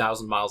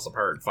 2,000 miles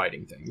apart,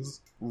 fighting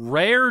things.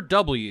 Rare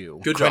W.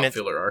 Good job,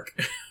 filler arc.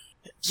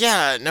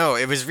 Yeah, no,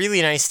 it was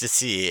really nice to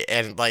see,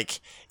 and, like,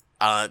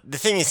 the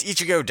thing is,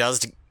 Ichigo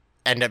does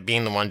end up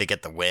being the one to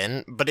get the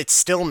win, but it's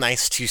still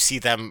nice to see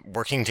them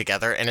working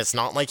together, and it's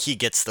not like he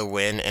gets the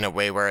win in a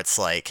way where it's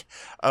like,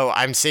 oh,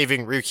 I'm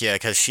saving Rukia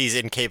because she's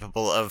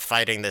incapable of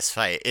fighting this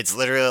fight. It's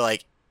literally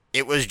like,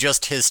 it was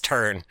just his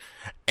turn,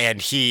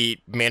 and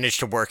he managed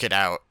to work it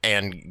out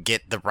and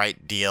get the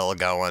right deal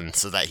going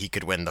so that he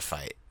could win the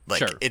fight. Like,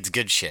 Sure. It's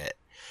good shit.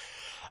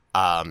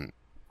 But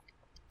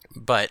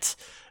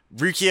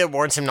Rukia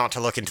warns him not to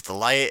look into the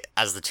light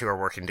as the two are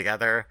working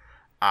together.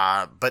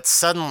 But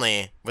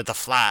suddenly, with a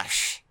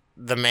flash,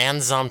 the man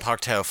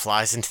Zanpakuto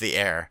flies into the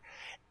air.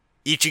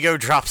 Ichigo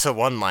drops a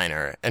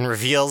one-liner and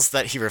reveals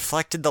that he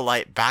reflected the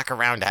light back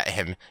around at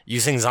him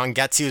using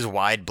Zangetsu's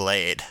wide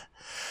blade.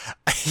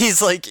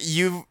 He's like,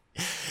 you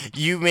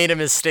made a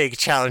mistake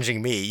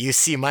challenging me. You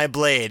see, my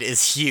blade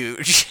is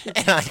huge,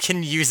 and I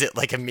can use it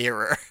like a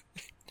mirror.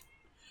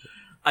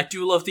 I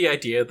do love the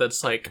idea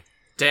that's like,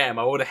 damn,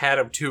 I would have had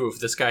him too if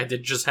this guy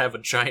did just have a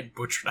giant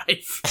butcher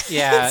knife.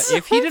 Yeah, It's so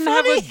if he didn't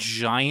funny. have a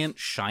giant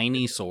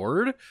shiny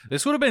sword,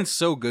 this would have been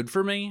so good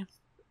for me.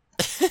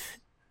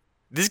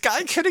 This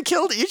guy could have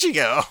killed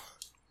Ichigo.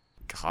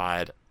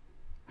 God.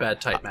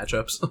 Bad tight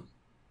matchups.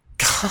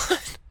 God.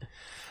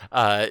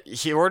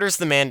 He orders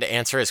the man to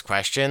answer his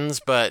questions,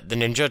 but the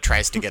ninja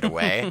tries to get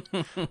away.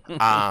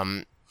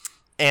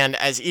 And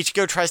as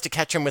Ichigo tries to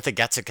catch him with a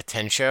Getsuka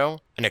Tensho,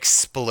 an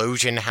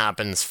explosion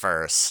happens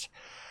first.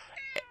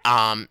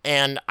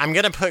 And I'm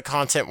gonna put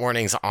content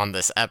warnings on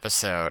this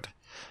episode.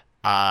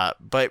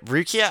 But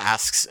Rukia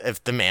asks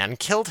if the man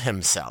killed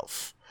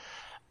himself.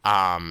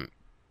 And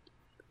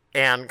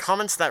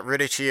comments that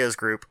Rudichio's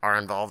group are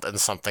involved in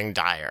something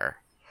dire.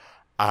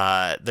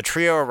 The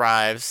trio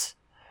arrives.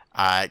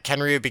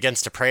 Kenryu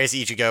begins to praise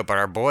Ichigo, but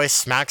our boy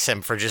smacks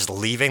him for just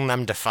leaving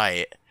them to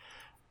fight.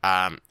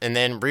 And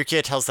then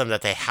Rukia tells them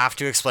that they have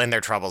to explain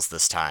their troubles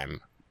this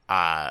time.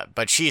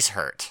 But she's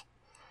hurt.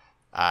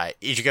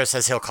 Ichigo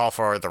says he'll call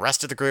for the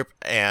rest of the group,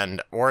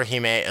 and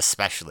Orihime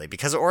especially,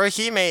 because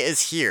Orihime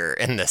is here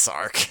in this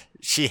arc.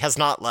 She has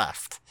not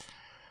left.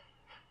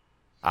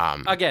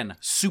 Again,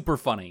 super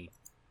funny.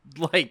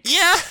 Like,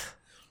 Yeah!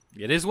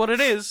 it is what it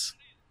is.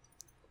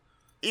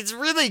 It's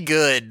really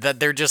good that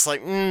they're just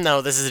like,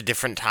 no, this is a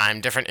different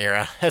time, different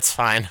era. It's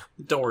fine.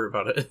 Don't worry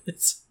about it.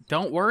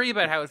 Don't worry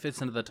about how it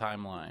fits into the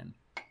timeline.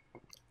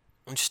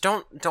 Just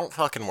don't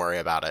fucking worry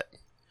about it.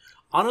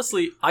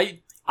 Honestly,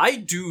 I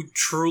do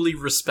truly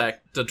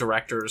respect the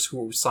directors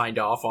who signed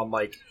off on,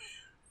 like,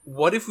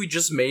 what if we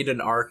just made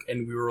an arc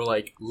and we were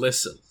like,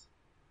 listen,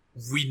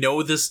 we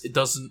know this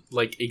doesn't,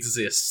 like,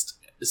 exist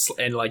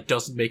and, like,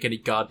 doesn't make any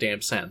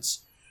goddamn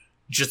sense.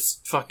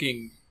 Just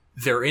fucking,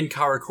 they're in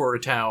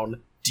Karakura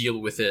town, deal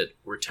with it.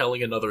 We're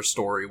telling another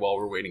story while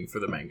we're waiting for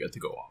the manga to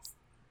go off.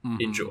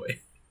 Mhm. Enjoy.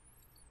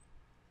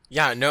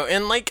 Yeah, no,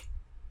 and like,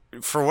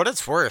 for what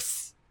it's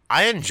worth,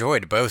 I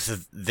enjoyed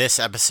both this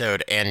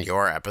episode and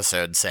your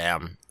episode,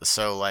 Sam.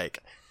 So,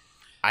 like,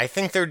 I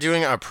think they're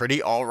doing a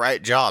pretty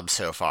alright job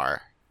so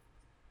far.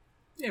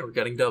 Yeah, we're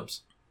getting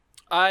dubs.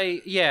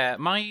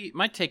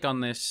 My take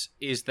on this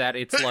is that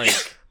it's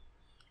like,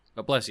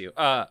 oh, bless you.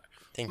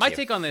 Thank My you.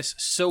 take on this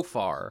so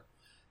far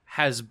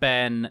has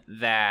been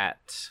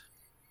that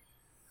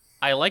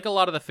I like a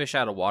lot of the fish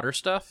out of water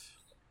stuff,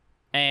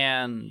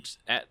 and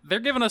they're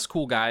giving us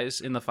cool guys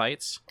in the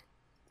fights,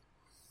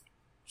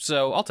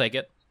 so I'll take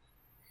it.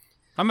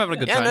 I'm having a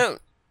good time. No,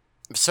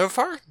 so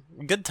far,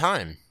 good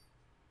time.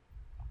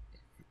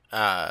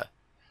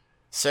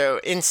 So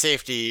in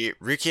safety,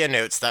 Rukia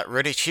notes that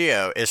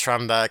Rudichio is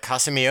from the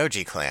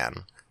Kasumioji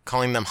clan,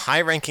 calling them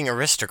high-ranking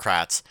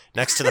aristocrats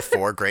next to the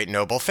four great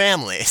noble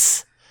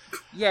families.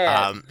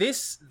 Yeah,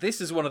 this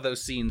is one of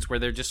those scenes where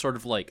they're just sort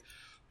of like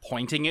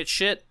pointing at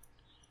shit.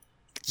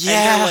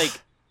 Yeah, And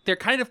they're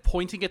kind of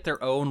pointing at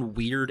their own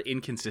weird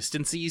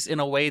inconsistencies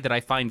in a way that I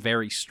find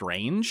very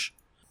strange.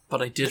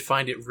 But I did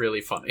find it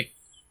really funny.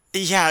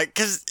 yeah,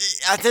 because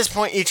at this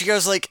point,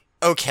 Ichigo's like,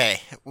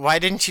 okay, why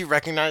didn't you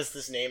recognize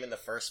this name in the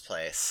first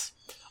place?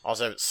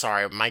 Also,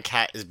 sorry, my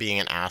cat is being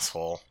an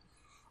asshole.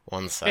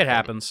 1 second. It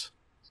happens.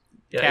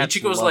 Yeah, Cats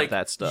Ichigo's love like,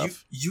 that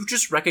stuff. You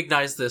just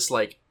recognized this,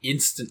 like,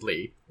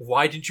 instantly.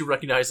 Why didn't you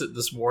recognize it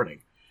this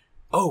morning?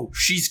 Oh,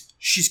 she's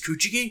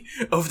Kuchiki?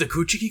 Of the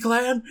Kuchiki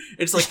clan?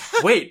 It's like,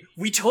 wait,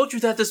 we told you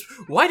that this...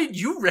 Why didn't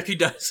you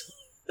recognize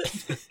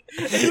it?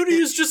 And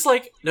Uryu's just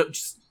like, no,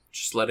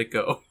 just let it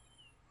go.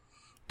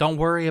 Don't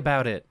worry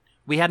about it.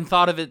 We hadn't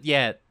thought of it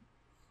yet.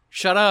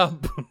 Shut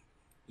up.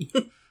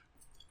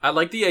 I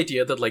like the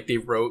idea that, like, they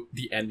wrote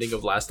the ending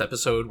of last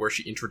episode where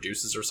she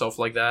introduces herself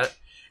like that,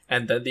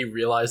 and then they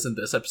realized in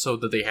this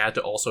episode that they had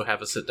to also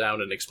have a sit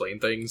down and explain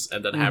things,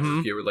 and then have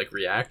her, like,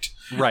 react.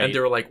 Right. And they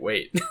were like,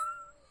 wait.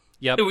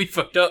 Yep. We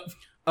fucked up.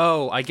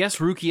 Oh, I guess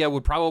Rukia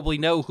would probably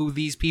know who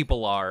these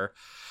people are.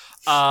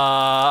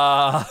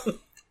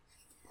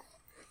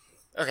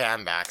 Okay,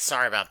 I'm back.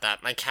 Sorry about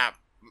that.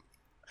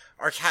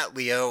 Our cat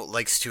Leo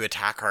likes to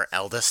attack our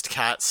eldest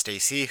cat,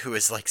 Stacy, who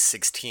is like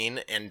 16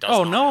 and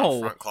does not have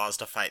front claws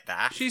to fight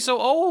back. She's so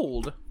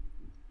old.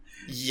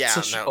 Yeah,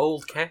 Such an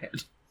old cat.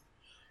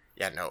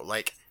 Yeah, no,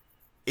 like,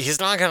 he's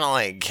not gonna,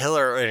 like, kill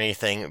her or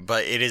anything,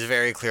 but it is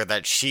very clear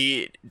that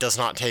she does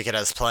not take it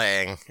as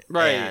playing.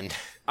 Right. And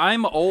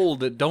I'm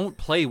old. Don't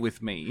play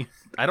with me.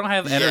 I don't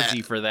have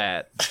energy for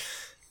that.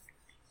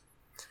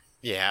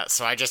 yeah,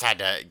 so I just had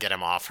to get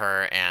him off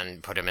her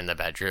and put him in the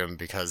bedroom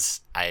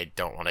because I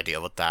don't want to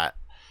deal with that.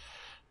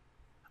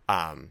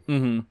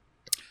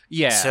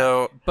 Yeah.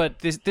 So, but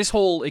this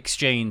whole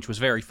exchange was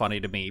very funny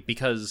to me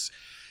because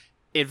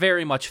it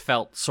very much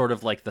felt sort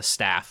of like the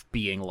staff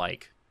being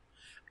like,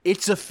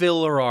 "It's a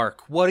filler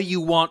arc. What do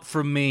you want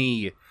from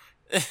me?"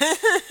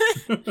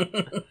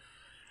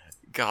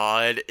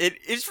 God,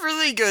 it's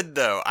really good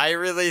though. I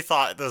really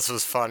thought this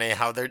was funny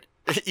how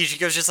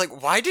Ichigo's just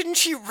like, why didn't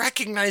she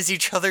recognize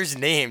each other's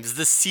names?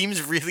 This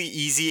seems really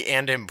easy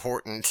and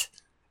important.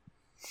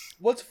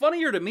 What's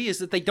funnier to me is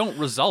that they don't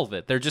resolve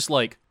it. They're just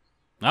like,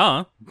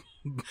 "Uh."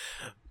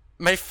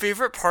 My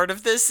favorite part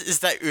of this is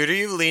that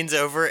Uryu leans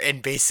over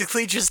and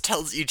basically just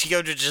tells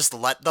Ichigo to just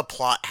let the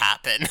plot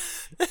happen.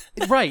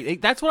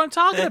 Right, that's what I'm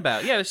talking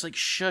about. Yeah, it's like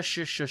shush,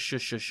 shush, shush,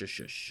 shush, shush,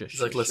 shush, shush.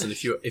 He's like, listen,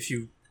 if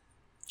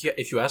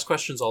you ask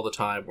questions all the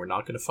time, we're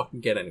not gonna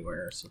fucking get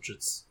anywhere. So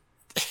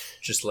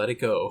just let it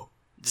go.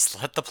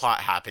 Just let the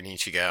plot happen,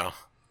 Ichigo.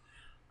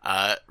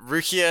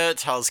 Rukia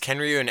tells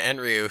Kenryu and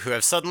Enryu, who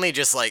have suddenly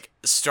just, like,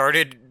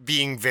 started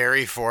being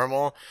very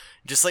formal,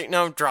 just like,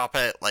 no, drop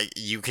it. Like,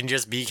 you can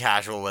just be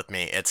casual with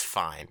me. It's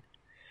fine.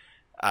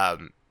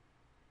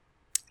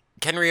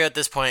 Kenryu at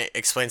this point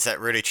explains that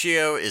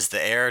Rurochio is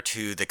the heir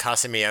to the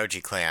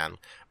Kasemiyoji clan,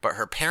 but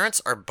her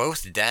parents are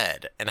both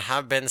dead and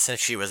have been since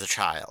she was a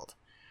child.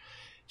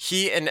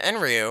 He and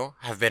Enryu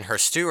have been her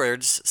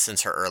stewards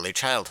since her early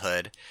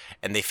childhood,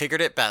 and they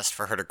figured it best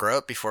for her to grow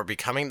up before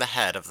becoming the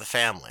head of the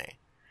family.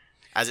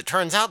 As it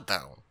turns out,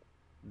 though,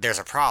 there's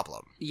a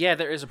problem. Yeah,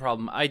 there is a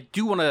problem. I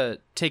do want to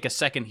take a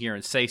second here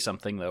and say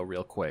something, though,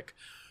 real quick,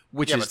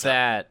 which is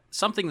that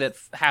something that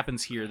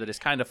happens here that is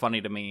kind of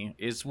funny to me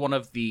is one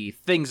of the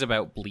things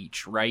about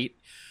Bleach, right?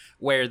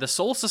 Where the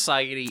Soul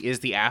Society is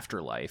the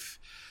afterlife,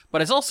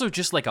 but it's also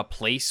just like a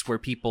place where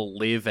people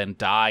live and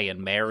die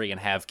and marry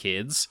and have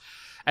kids.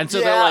 And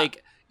so they're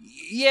like,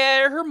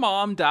 yeah, her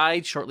mom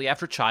died shortly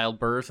after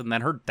childbirth, and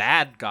then her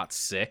dad got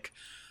sick.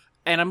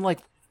 And I'm like,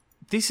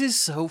 this is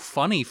so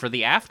funny for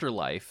the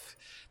afterlife.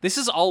 This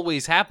is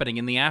always happening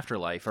in the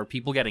afterlife. Are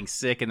people getting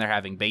sick and they're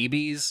having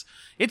babies?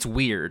 It's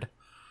weird.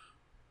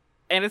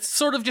 And it's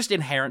sort of just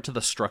inherent to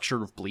the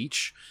structure of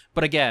Bleach.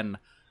 But again,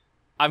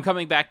 I'm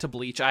coming back to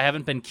Bleach. I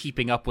haven't been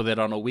keeping up with it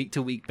on a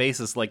week-to-week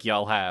basis like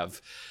y'all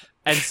have.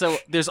 And so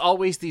there's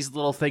always these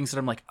little things that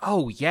I'm like,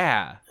 oh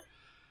yeah,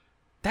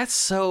 that's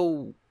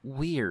so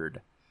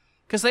weird.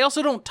 Because they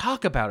also don't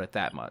talk about it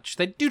that much.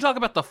 They do talk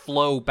about the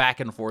flow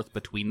back and forth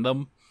between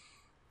them.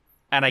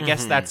 And I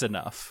guess that's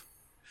enough.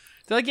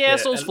 They're like, yeah,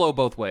 souls flow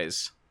both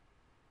ways.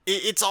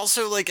 It's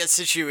also like a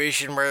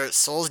situation where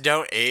souls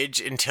don't age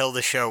until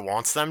the show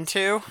wants them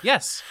to.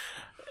 Yes.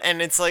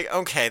 And it's like,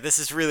 okay, this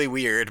is really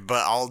weird,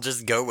 but I'll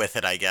just go with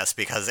it, I guess,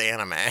 because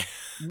anime.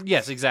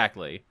 Yes,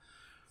 exactly.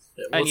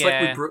 Well, it's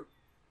like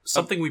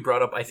something we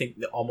brought up, I think,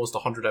 almost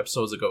 100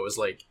 episodes ago is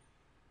like,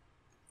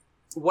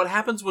 what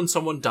happens when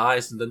someone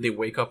dies and then they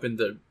wake up in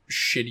the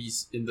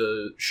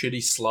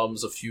shitty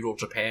slums of feudal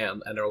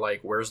Japan and are like,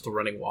 where's the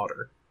running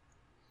water?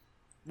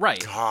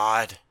 Right.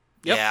 God.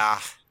 Yep.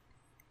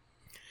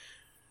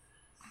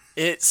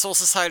 Yeah. Soul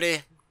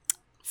Society,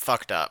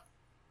 fucked up.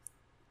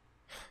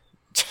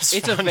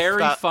 It's a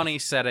very funny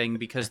setting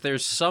because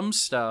there's some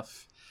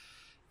stuff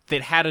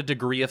that had a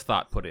degree of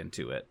thought put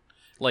into it.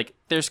 Like,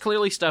 there's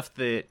clearly stuff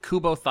that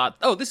Kubo thought,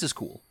 oh, this is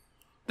cool.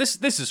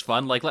 This is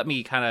fun. Like, let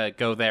me kind of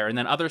go there. And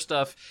then other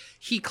stuff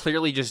he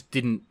clearly just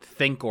didn't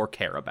think or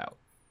care about.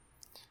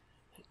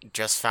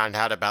 Just found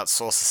out about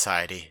Soul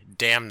Society.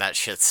 Damn, that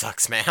shit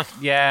sucks, man.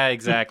 Yeah,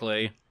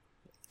 exactly.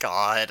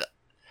 God.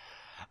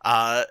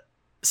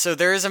 So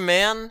there is a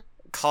man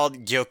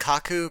called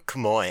Yokaku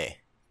Kumoi,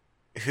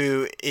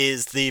 who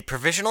is the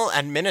provisional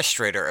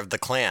administrator of the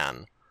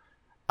clan,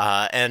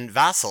 and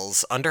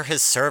vassals under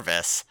his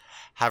service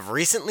have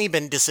recently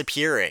been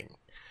disappearing.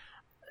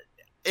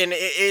 And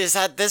it is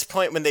at this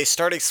point when they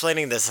start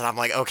explaining this, and I'm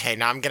like, okay,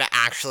 now I'm gonna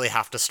actually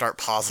have to start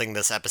pausing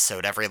this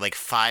episode every,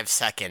 5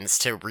 seconds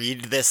to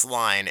read this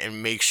line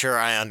and make sure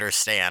I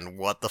understand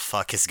what the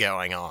fuck is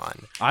going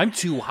on. I'm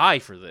too high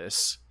for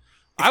this.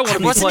 I want to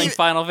be wasn't playing even-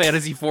 Final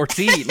Fantasy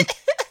 14.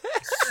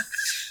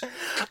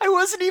 I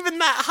wasn't even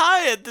that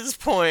high at this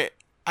point.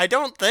 I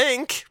don't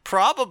think.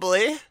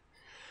 Probably.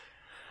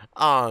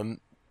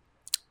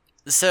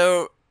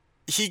 So,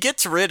 he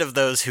gets rid of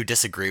those who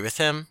disagree with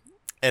him,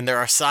 and there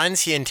are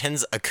signs he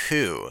intends a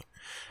coup.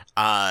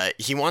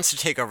 He wants to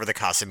take over the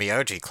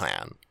Kasumioji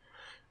clan.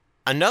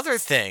 Another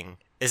thing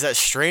is that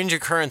strange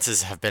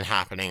occurrences have been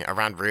happening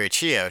around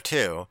Ryuichio,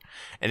 too,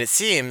 and it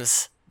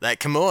seems that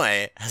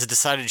Kamui has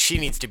decided she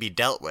needs to be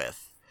dealt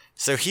with.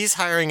 So he's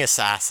hiring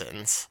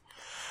assassins.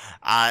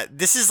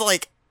 This is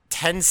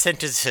 10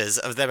 sentences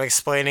of them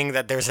explaining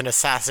that there's an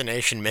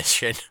assassination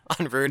mission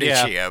on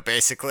Ryuichio,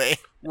 basically.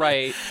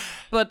 Right.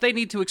 But they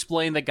need to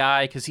explain the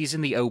guy because he's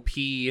in the OP.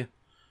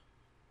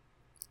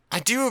 I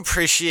do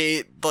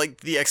appreciate,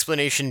 the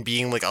explanation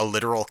being, a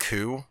literal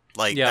coup.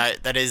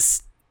 That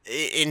is,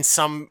 in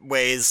some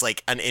ways,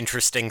 an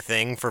interesting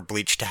thing for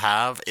Bleach to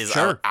have, is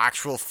Sure. an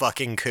actual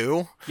fucking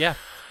coup. Yeah.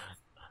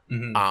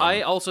 Mhm.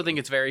 I also think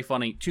it's very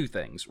funny. Two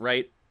things,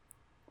 right?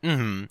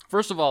 Mm-hmm.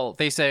 First of all,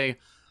 they say,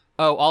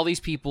 oh, all these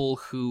people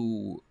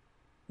who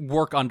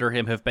work under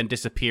him have been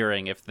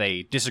disappearing if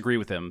they disagree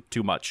with him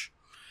too much.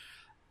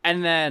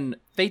 And then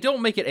they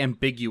don't make it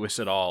ambiguous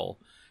at all.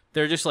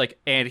 They're just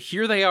and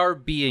here they are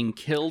being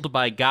killed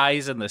by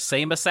guys in the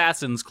same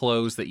assassin's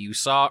clothes that you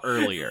saw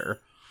earlier.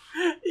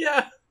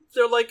 Yeah,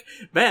 they're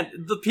man,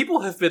 the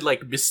people have been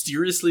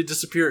mysteriously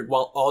disappearing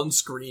while on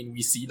screen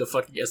we see the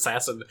fucking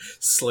assassin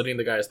slitting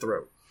the guy's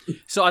throat.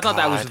 So I thought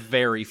that was God.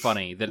 very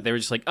funny that they were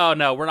just oh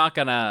no, we're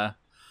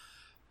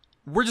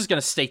just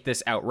gonna state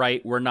this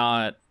outright. We're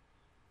not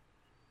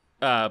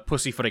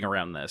pussyfooting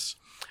around this.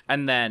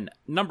 And then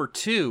number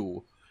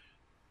two,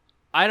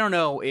 I don't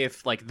know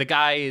if the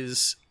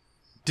guy's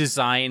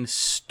design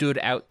stood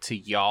out to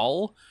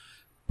y'all,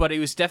 but it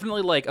was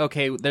definitely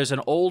okay, there's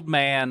an old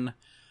man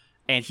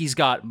and he's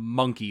got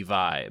monkey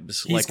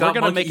vibes. He's We're got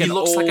gonna monkey- make he an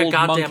looks old like a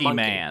goddamn monkey monkey.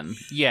 man.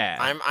 Yeah.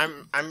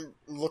 I'm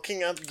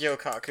looking up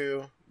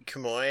Yokaku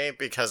Kamui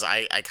because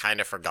I kind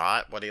of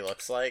forgot what he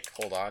looks like.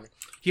 Hold on.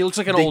 He looks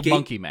like an They old gave-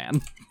 monkey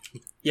man.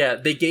 Yeah,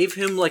 they gave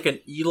him an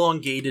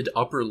elongated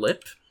upper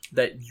lip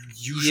that you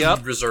usually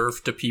Yep.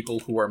 reserve to people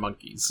who are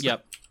monkeys.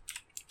 Yep.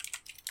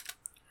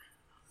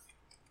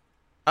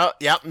 Oh,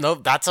 yep, no,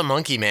 that's a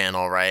monkey man,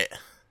 alright.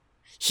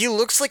 He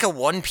looks like a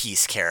One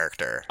Piece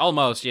character.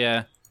 Almost,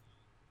 yeah.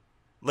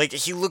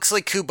 He looks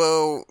like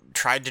Kubo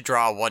tried to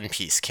draw a One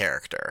Piece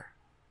character.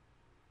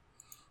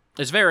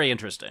 It's very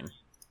interesting.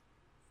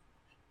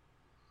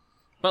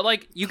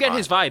 But, you get God.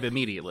 his vibe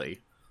immediately.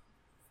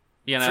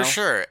 You know? For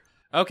sure.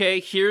 Okay,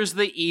 here's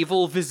the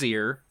evil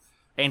vizier,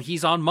 and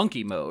he's on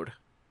monkey mode.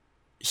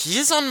 He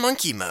is on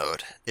monkey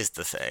mode, is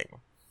the thing.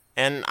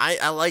 And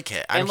I like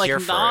it. I'm and, here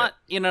for not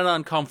it. in an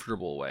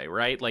uncomfortable way,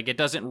 right? It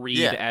doesn't read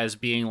Yeah. as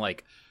being,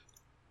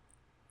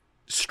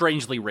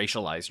 strangely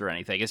racialized or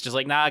anything. It's just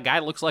nah, a guy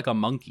looks like a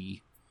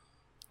monkey.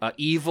 A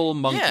evil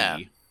monkey. Yeah.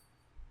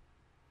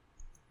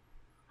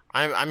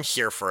 I'm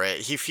here for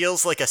it. He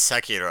feels like a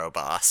Sekiro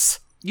boss.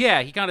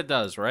 Yeah, he kind of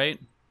does, right?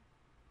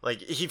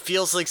 He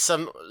feels like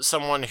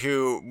someone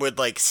who would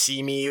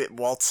see me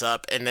waltz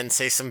up and then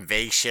say some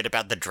vague shit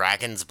about the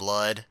dragon's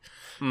blood,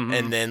 Mhm.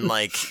 and then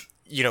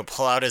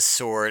pull out his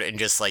sword and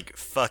just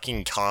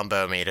fucking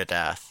combo me to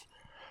death.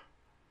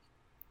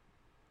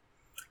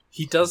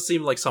 He does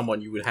seem like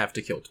someone you would have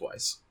to kill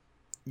twice.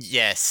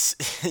 Yes,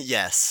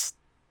 yes.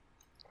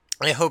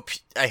 I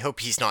hope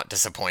he's not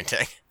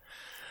disappointing.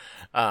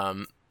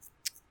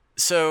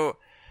 So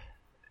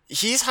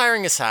he's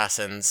hiring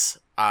assassins,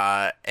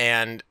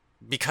 and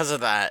because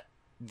of that,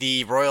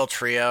 the royal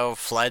trio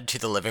fled to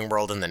the living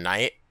world in the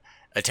night,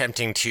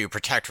 attempting to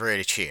protect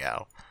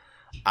Ryuichio.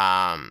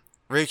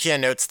 Rukia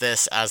notes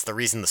this as the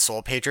reason the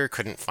Soul Pager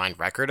couldn't find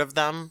record of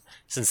them,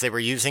 since they were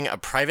using a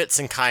private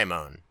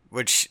Senkaimon,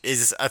 which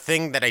is a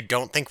thing that I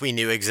don't think we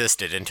knew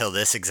existed until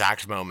this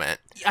exact moment.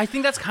 I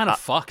think that's kind of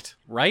fucked,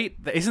 right?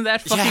 Isn't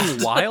that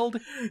fucking wild?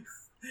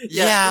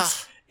 Yeah.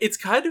 It's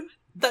kind of...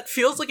 That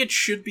feels like it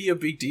should be a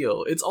big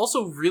deal. It's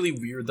also really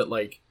weird that,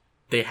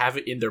 they have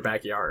it in their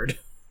backyard.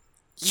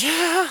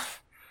 Yeah.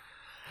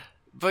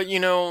 But,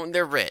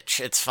 they're rich.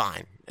 It's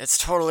fine. It's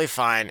totally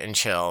fine and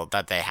chill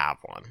that they have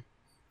one.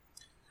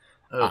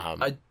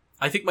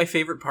 I think my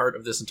favorite part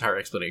of this entire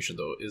explanation,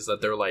 though, is that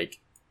they're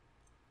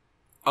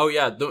oh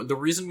yeah, the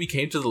reason we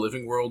came to the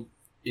living world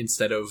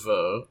instead of,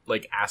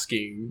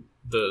 asking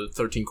the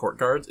 13 court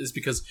guards is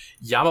because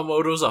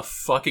Yamamoto's a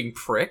fucking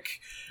prick,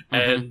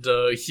 and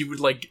he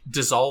would,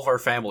 dissolve our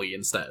family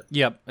instead.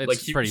 Yep,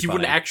 it's pretty he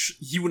funny.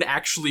 he wouldn't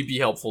actually be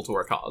helpful to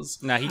our cause.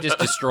 Nah, he just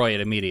destroy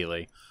it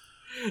immediately.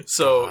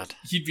 So God.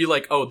 he'd be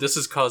oh, this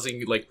is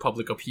causing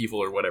public upheaval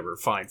or whatever.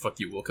 Fine, fuck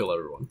you, we'll kill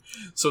everyone.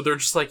 So they're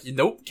just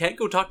nope, can't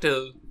go talk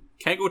to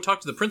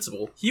the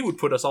principal. He would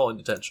put us all in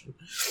detention.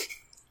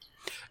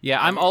 Yeah,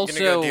 I'm gonna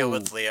go also... deal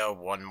with Leo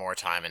one more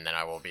time, and then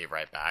I will be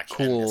right back.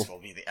 Cool. And this will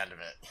be the end of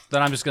it.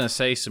 Then I'm just going to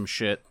say some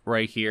shit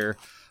right here.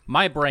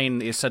 My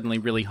brain is suddenly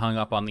really hung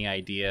up on the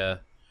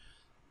idea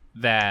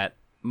that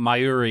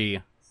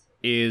Mayuri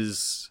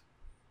is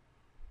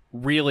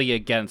really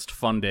against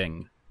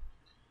funding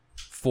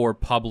for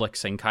public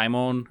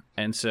Senkaimon,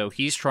 and so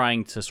he's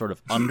trying to sort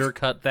of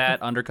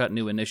undercut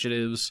new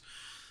initiatives,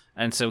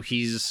 and so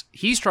he's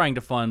trying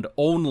to fund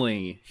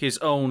only his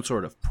own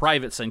sort of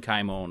private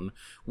Senkaimon,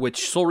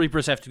 which Soul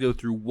Reapers have to go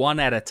through one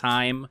at a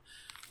time,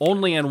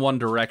 only in one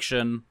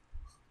direction.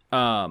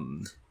 But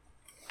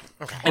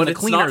the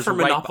it's not for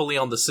right monopoly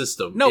on the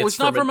system. No, it's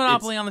not for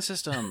monopoly on the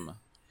system.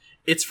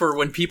 It's for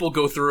when people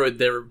go through it,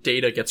 their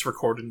data gets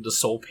recorded into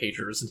Soul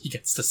Pagers, and he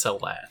gets to sell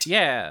that.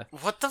 Yeah.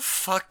 What the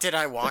fuck did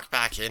I walk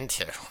back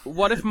into?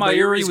 What if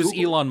Mayuri was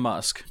Google. Elon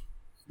Musk?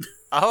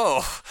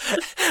 Oh.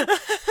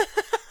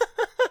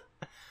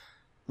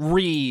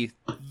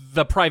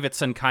 The private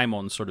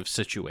Senkaimon sort of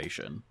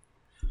situation.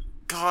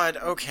 God,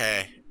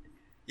 okay.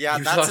 Yeah,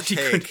 You that's thought a he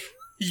take.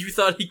 You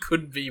thought he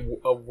couldn't be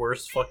a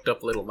worse fucked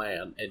up little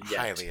man, and yet.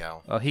 Hi,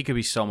 Leo. Oh, he could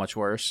be so much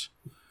worse.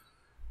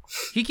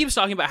 He keeps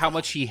talking about how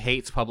much he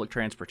hates public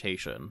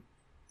transportation,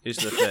 is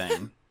the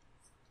thing.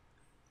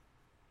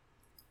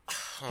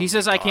 He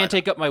says, I can't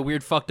take up my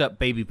weird fucked up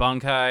baby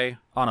Bankai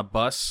on a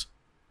bus.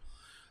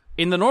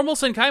 In the normal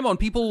Senkaimon,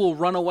 people will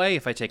run away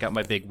if I take out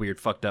my big weird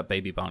fucked up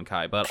baby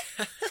Bankai,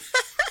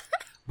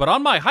 but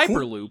on my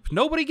Hyperloop,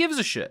 nobody gives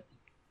a shit.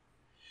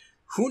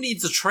 Who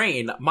needs a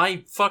train?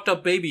 My fucked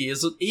up baby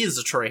is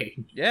a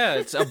train.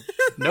 Yeah,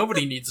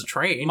 Nobody needs a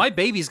train. my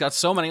baby's got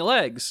so many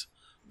legs.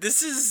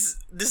 This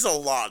is a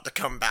lot to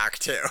come back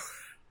to.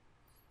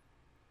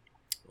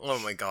 Oh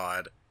my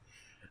god.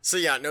 So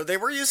yeah, no, they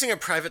were using a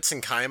private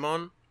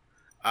Senkaimon.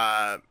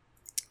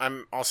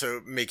 I'm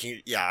also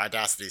making... Yeah,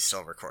 Audacity's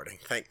still recording.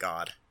 Thank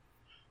God.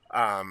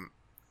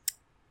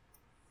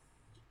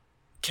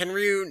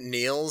 Kenryu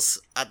kneels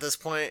at this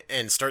point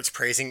and starts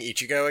praising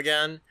Ichigo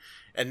again,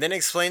 and then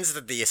explains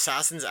that the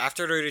assassins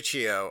after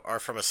Rurochiyo are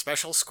from a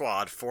special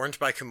squad formed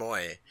by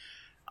Kumoi,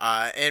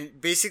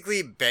 and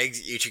basically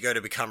begs Ichigo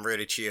to become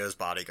Rurochiyo's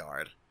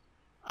bodyguard.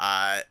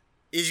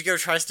 Ichigo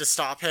tries to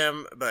stop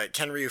him, but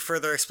Kenryu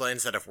further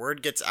explains that if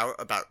word gets out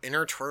about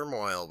inner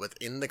turmoil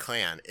within the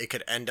clan, it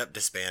could end up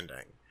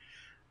disbanding.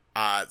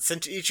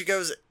 Since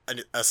Ichigo's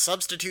a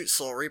substitute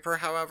Soul Reaper,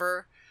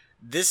 however,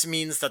 this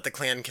means that the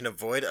clan can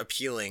avoid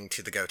appealing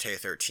to the Gotei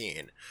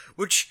 13,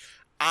 which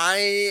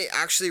I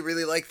actually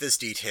really like this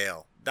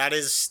detail. That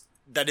is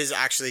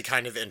actually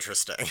kind of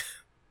interesting.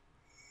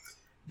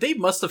 They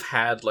must have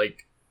had,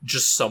 like,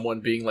 just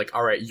someone being like,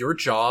 alright, your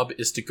job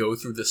is to go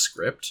through the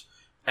script,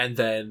 and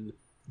then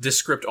this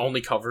script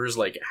only covers,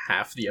 like,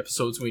 half the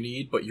episodes we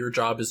need, but your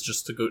job is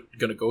just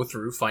gonna go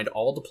through, find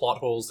all the plot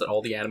holes that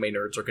all the anime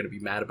nerds are gonna be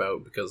mad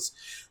about, because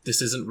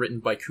this isn't written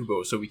by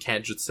Kubo, so we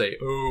can't just say,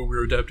 oh,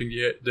 we're adapting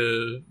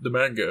the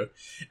manga.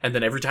 And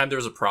then every time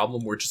there's a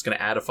problem, we're just gonna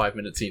add a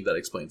 5-minute scene that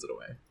explains it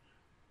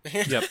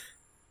away. Yep.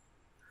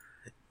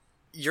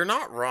 You're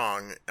not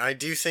wrong. I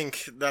do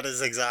think that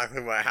is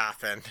exactly what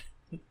happened.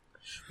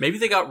 Maybe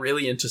they got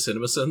really into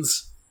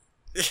CinemaSins.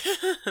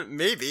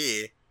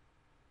 Maybe.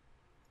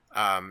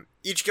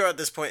 Ichigo at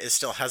this point is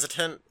still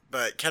hesitant,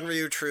 but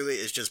Kenryu truly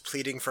is just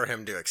pleading for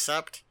him to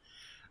accept.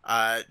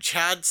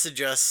 Chad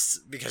suggests,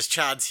 because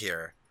Chad's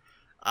here,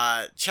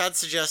 Chad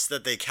suggests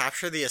that they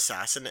capture the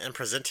assassin and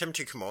present him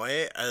to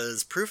Kumoi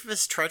as proof of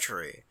his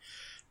treachery,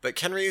 but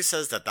Kenryu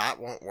says that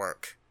won't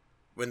work.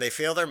 When they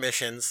fail their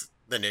missions,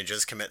 the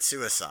ninjas commit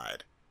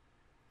suicide.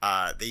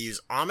 They use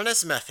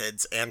ominous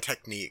methods and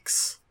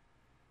techniques,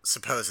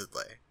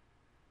 supposedly.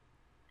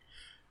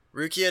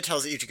 Rukia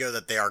tells Ichigo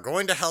that they are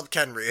going to help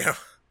Kenryu,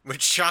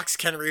 which shocks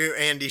Kenryu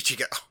and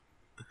Ichigo.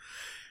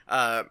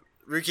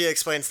 Rukia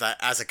explains that,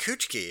 as a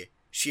Kuchiki,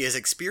 she has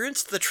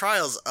experienced the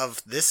trials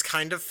of this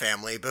kind of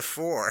family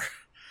before,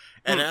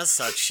 and as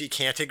such, she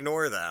can't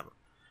ignore them.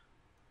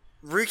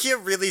 Rukia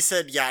really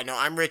said, yeah, no,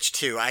 I'm rich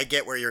too, I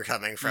get where you're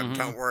coming from,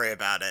 Don't worry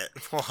about it,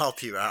 we'll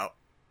help you out.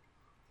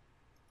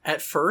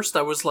 At first,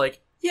 I was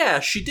like, yeah,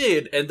 she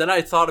did, and then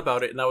I thought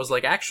about it, and I was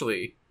like,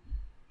 actually,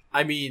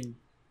 I mean,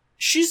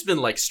 she's been,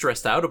 like,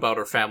 stressed out about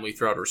her family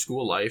throughout her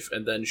school life,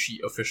 and then she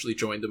officially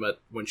joined them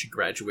when she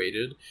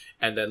graduated,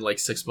 and then, like,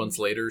 6 months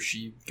later,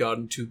 she got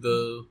into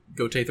the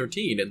Gotei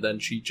 13, and then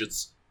she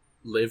just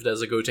lived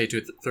as a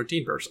Gotei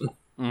 13 person.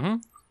 Mm-hmm.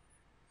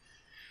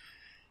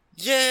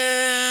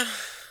 Yeah.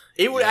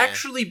 It would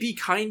actually be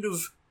kind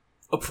of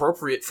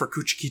appropriate for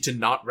Kuchiki to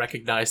not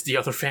recognize the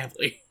other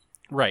family.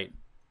 Right.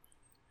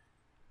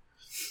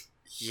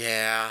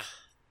 Yeah.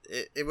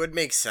 It would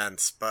make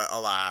sense, but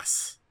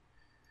alas.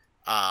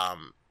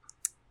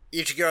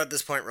 Ichigo at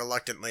this point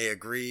reluctantly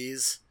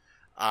agrees.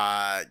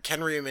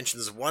 Kenryu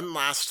mentions one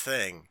last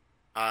thing,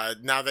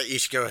 now that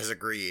Ichigo has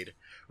agreed,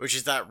 which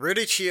is that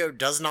Rurochiyo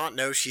does not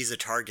know she's a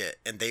target,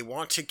 and they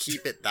want to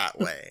keep it that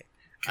way,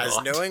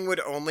 as knowing would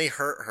only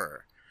hurt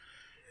her.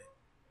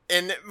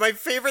 And my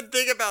favorite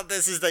thing about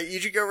this is that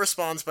Ichigo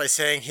responds by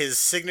saying his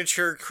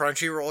signature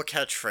Crunchyroll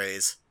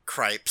catchphrase,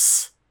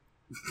 "Cripes."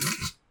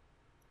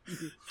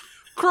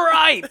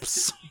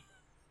 Cripes!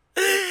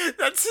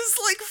 That's his,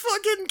 like,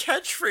 fucking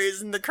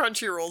catchphrase in the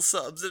Crunchyroll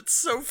subs. It's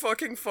so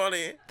fucking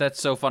funny.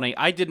 That's so funny.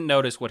 I didn't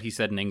notice what he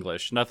said in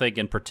English. Nothing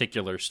in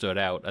particular stood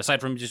out,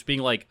 aside from just being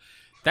like,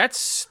 that's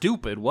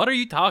stupid. What are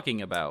you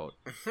talking about?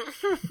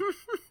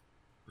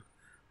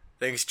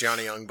 Thanks,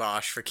 Johnny Young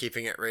Bosch, for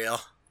keeping it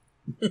real.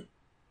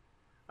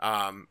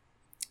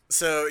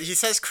 So he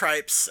says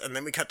cripes, and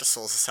then we cut to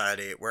Soul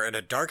Society, where in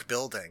a dark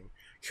building,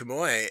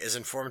 Kumoe is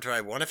informed by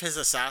one of his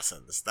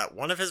assassins that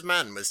one of his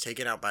men was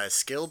taken out by a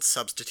skilled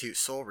substitute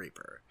Soul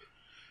Reaper.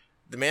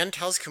 The man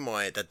tells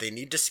Kumoe that they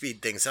need to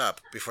speed things up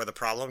before the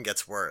problem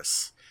gets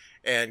worse,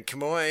 and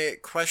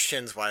Kumoe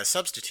questions why a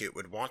substitute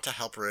would want to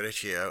help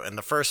Rodochio in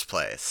the first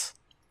place.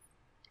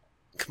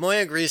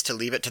 Kumoe agrees to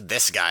leave it to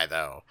this guy,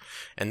 though,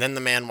 and then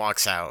the man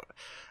walks out.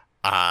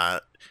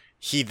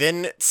 He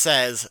then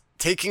says,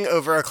 taking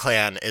over a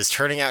clan is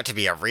turning out to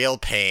be a real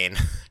pain,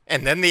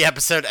 and then the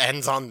episode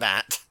ends on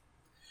that.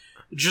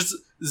 Just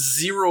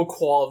zero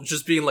qualm,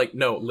 just being like,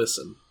 no,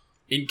 listen.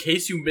 In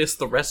case you missed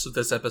the rest of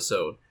this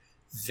episode,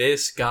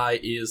 this guy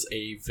is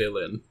a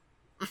villain.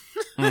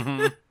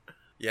 Mm-hmm.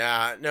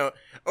 Yeah, no,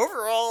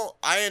 overall,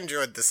 I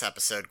enjoyed this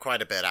episode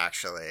quite a bit,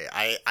 actually.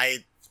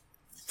 I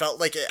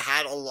felt like it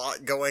had a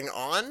lot going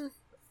on,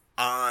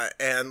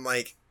 and,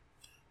 like,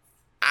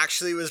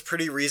 actually was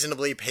pretty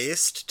reasonably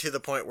paced to the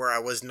point where I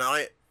was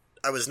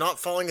not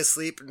falling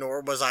asleep,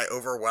 nor was I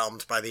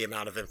overwhelmed by the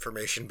amount of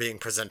information being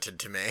presented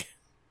to me.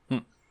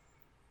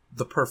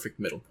 The perfect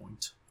middle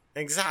point.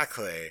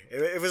 Exactly.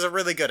 It was a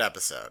really good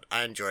episode.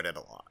 I enjoyed it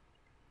a lot.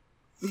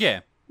 Yeah.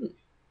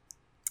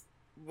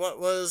 What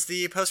was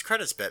the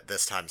post-credits bit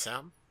this time,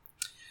 Sam?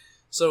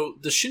 So,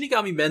 the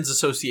Shinigami Men's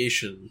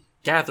Association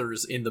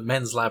gathers in the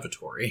men's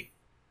lavatory.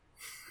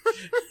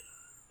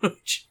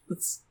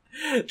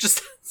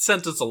 Just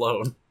sentence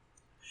alone.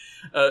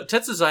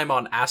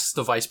 Tetsuzaimon asks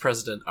the vice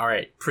president,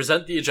 alright,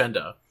 present the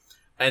agenda,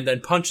 and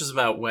then punches him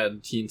out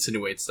when he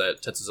insinuates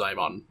that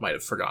Tetsuzaimon might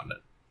have forgotten it.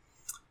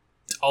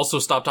 Also,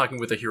 stop talking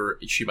with a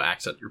Hiroshima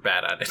accent, you're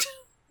bad at it.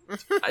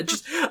 I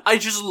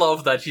just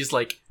love that he's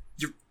like,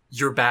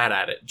 you're bad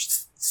at it,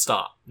 just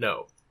stop.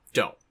 No,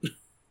 don't.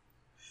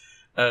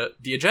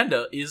 The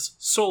agenda is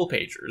Soul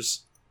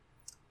Pagers.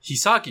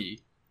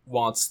 Hisaki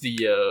wants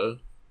the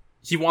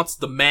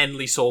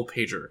manly Soul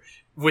Pager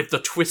with the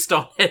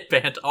twist-on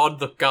headband on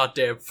the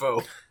goddamn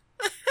phone.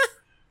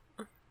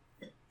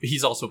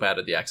 He's also bad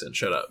at the accent,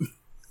 shut up.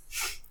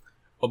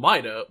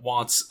 Omaida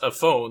wants a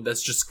phone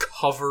that's just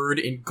covered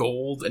in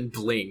gold and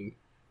bling,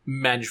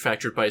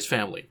 manufactured by his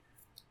family.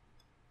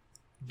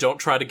 Don't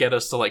try to get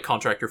us to, like,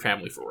 contract your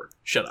family for it.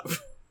 Shut up.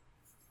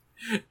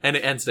 And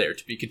it ends there,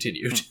 to be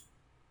continued.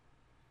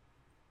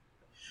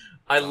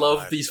 I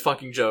love these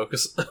fucking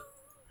jokes.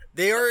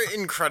 They are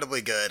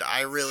incredibly good.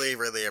 I really,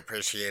 really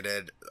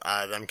appreciated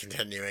them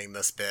continuing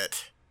this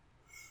bit.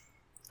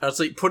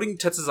 Honestly, putting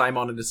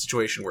Tetsuzaimon in a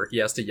situation where he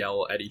has to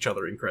yell at each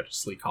other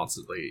incredulously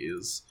constantly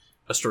is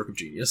a stroke of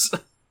genius.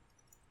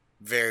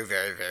 Very,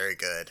 very, very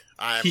good.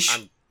 I'm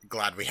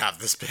glad we have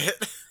this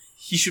bit.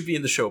 He should be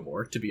in the show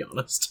more, to be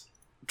honest.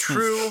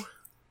 True.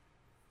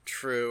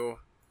 True.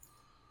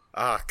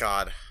 Oh,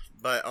 God.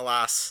 But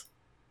alas,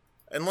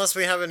 unless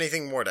we have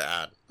anything more to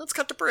add, let's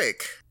cut to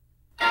break.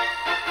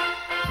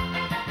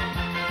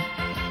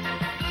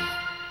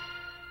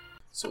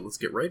 So let's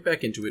get right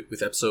back into it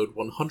with episode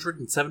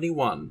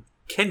 171,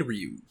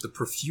 Kenryu, the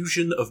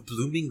Profusion of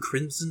Blooming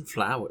Crimson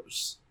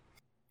Flowers.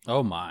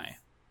 Oh my.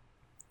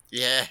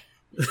 Yeah,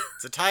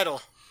 it's a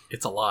title.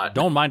 It's a lot.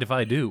 Don't mind if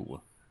I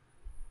do.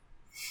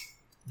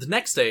 The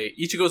next day,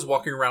 Ichigo's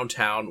walking around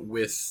town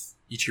with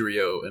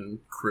Ichirio and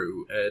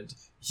crew, and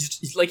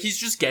he's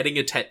just getting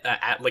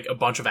a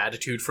bunch of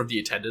attitude from the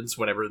attendants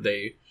whenever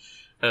they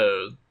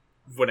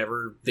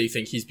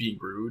think he's being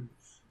rude.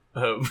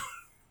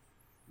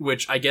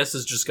 Which I guess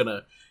is just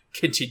gonna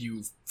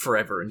continue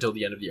forever until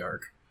the end of the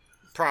arc.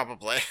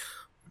 Probably.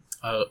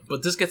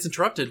 But this gets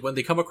interrupted when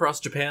they come across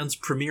Japan's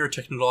premier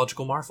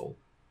technological marvel,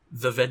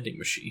 the vending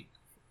machine.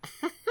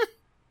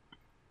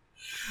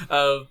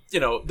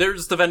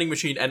 There's the vending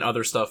machine and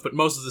other stuff, but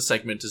most of the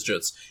segment is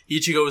just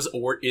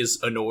Ichigo is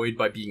annoyed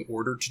by being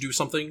ordered to do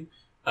something.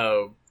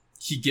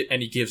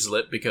 He gives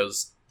lip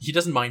because he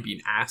doesn't mind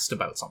being asked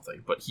about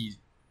something, but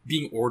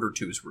being ordered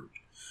to is rude.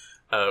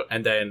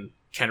 And then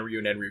Kenryu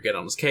and Enryu get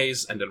on his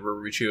case, and then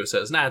Roruchio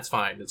says, nah, it's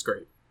fine, it's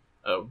great.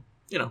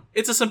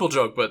 It's a simple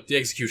joke, but the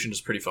execution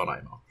is pretty fun, I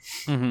know.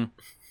 Mm-hmm.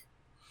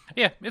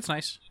 Yeah, it's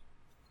nice.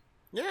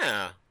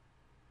 Yeah.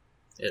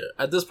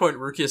 At this point,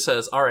 Rukia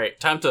says, alright,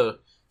 time to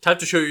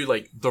show you,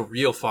 like, the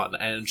real fun,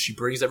 and she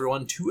brings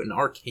everyone to an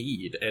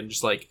arcade, and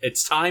just, like,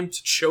 it's time to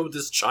show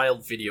this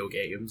child video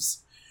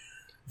games.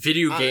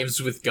 Video games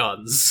with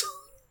guns.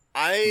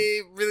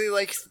 I really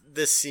like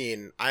this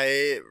scene.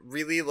 I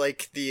really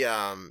like the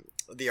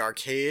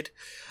arcade.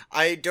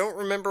 I don't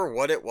remember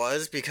what it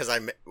was because I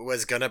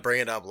was gonna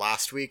bring it up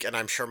last week, and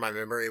I'm sure my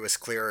memory was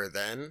clearer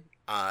then.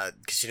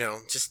 Because,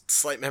 just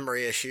slight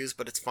memory issues,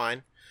 but it's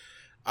fine.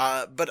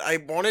 But I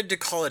wanted to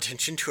call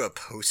attention to a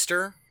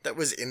poster that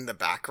was in the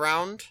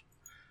background.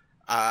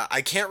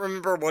 I can't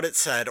remember what it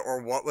said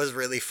or what was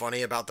really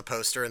funny about the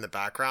poster in the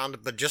background,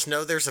 but just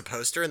know there's a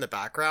poster in the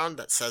background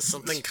that says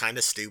something kind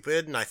of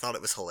stupid, and I thought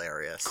it was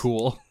hilarious.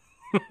 Cool.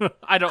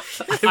 I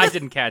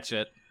didn't catch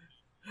it.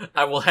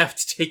 I will have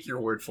to take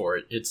your word for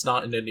it. It's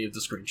not in any of the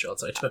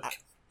screenshots I took.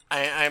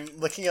 I'm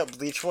looking up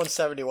Bleach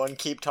 171.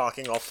 Keep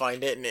talking. I'll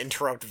find it and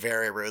interrupt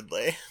very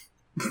rudely.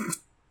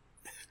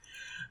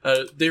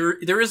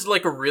 There is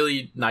like a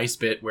really nice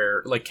bit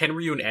where like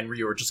Kenryu and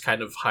Enryu are just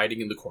kind of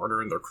hiding in the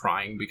corner and they're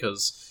crying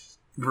because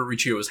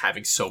Ruichio is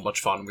having so much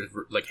fun with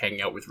like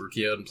hanging out with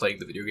Rukia and playing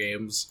the video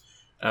games.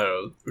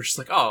 We're just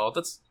like, oh,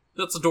 that's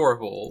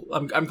adorable.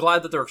 I'm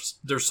glad that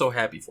they're so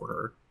happy for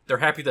her. They're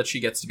happy that she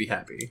gets to be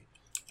happy.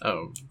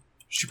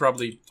 She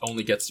probably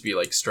only gets to be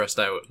like stressed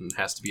out and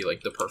has to be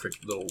like the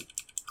perfect little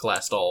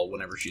glass doll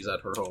whenever she's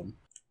at her home.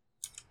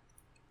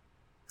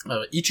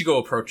 Ichigo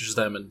approaches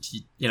them and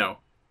he,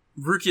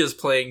 Rukia is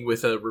playing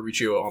with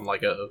Ruichio on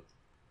like a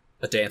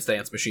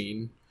dance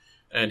machine,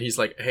 and he's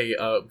like, "Hey,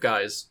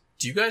 guys,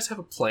 do you guys have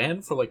a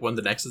plan for like when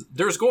the next?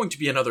 There's going to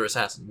be another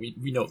assassin.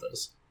 We know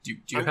this. Do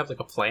you have like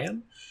a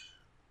plan?"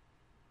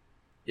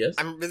 Yes.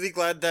 I'm really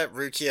glad that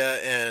Rukia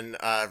and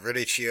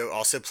Ruichio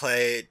also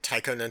play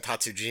Taiko no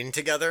Tatsujin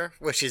together,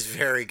 which is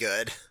very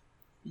good.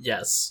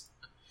 Yes.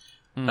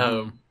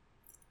 Mm-hmm.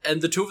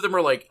 And the two of them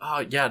are like,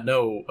 "Oh yeah,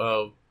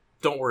 no,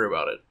 don't worry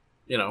about it.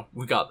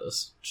 We got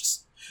this.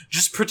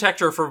 Just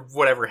protect her for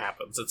whatever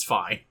happens. It's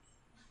fine."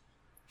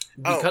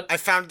 I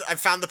found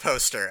the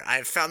poster.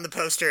 I found the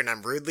poster, and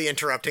I'm rudely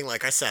interrupting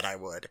like I said I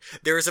would.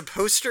 There is a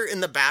poster in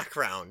the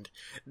background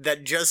that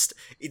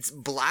it's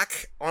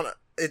black on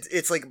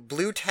it's like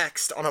blue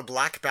text on a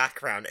black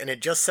background, and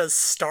it just says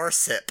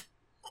Starsip.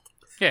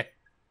 Yeah.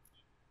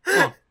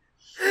 Huh.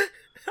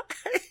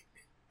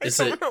 Is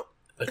it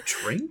a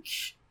drink?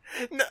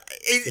 No,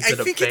 I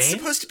think it's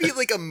supposed to be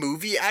like a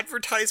movie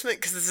advertisement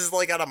because this is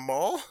like at a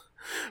mall,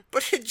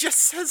 but it just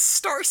says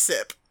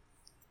Starsip.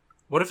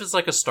 What if it's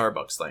like a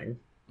Starbucks thing?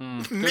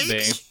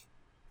 Maybe.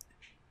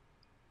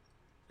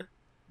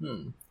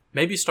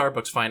 Maybe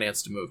Starbucks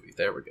financed a movie.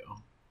 There we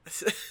go.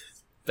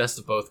 Best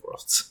of both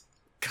worlds.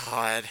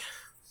 God.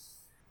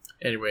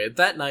 Anyway,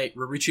 that night,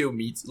 Ruichio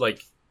meets,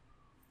 Ichigo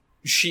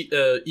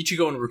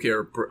and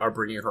Rukia are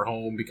bringing her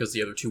home because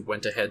the other two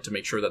went ahead to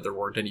make sure that there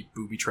weren't any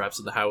booby traps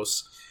in the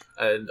house.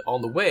 And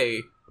on the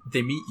way,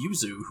 they meet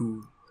Yuzu,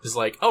 who is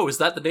like, "Oh, is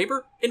that the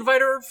neighbor?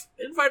 Invite her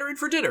in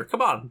for dinner.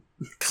 Come on."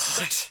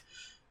 God.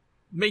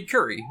 Make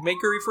curry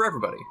for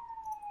everybody.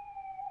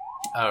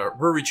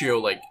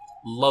 Ruichio,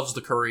 loves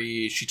the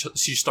curry.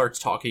 She starts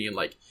talking and,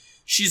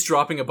 she's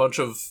dropping a bunch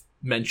of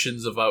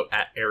mentions about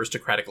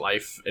aristocratic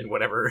life and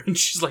whatever, and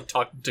she's,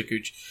 talking to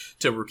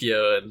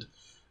Rukia, and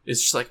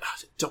it's just like,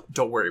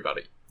 don't worry about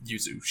it,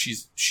 Yuzu.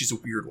 She's a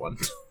weird one.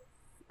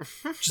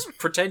 Just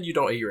pretend you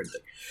don't hear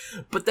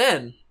anything. But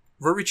then,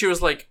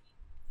 Ruichio's like,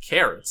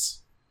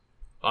 "Carrots?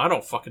 I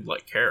don't fucking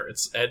like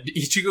carrots." And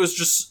Ichigo's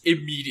just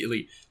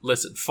immediately,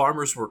 "Listen,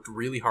 farmers worked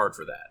really hard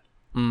for that.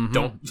 Mm-hmm.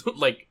 Don't,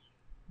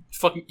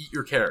 fucking eat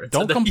your carrots."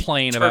 Don't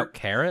complain about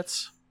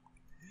carrots.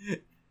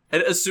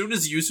 And as soon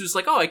as Yusu's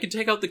like, "Oh, I can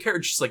take out the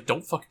carrots," she's like,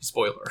 "Don't fucking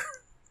spoil her.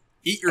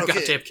 Eat your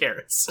goddamn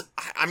carrots."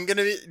 I'm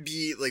gonna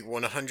be,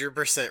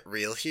 100%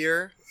 real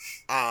here,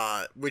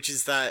 which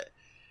is that,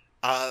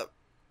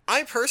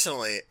 I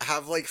personally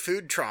have,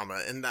 food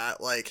trauma in that,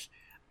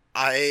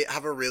 I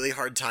have a really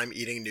hard time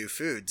eating new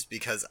foods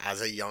because as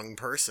a young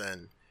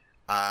person,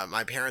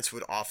 my parents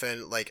would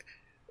often,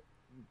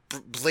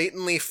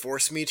 blatantly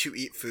force me to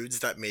eat foods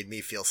that made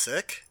me feel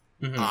sick.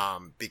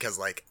 Mm-hmm. Because,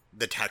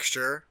 the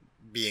texture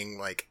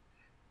being,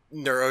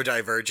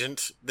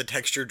 neurodivergent, the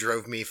texture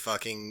drove me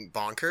fucking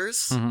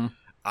bonkers,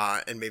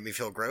 and made me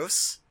feel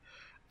gross.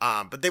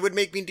 But they would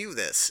make me do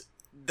this.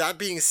 That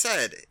being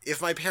said,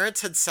 if my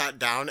parents had sat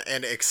down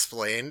and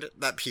explained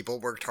that people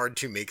worked hard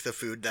to make the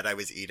food that I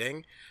was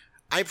eating,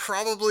 I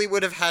probably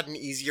would have had an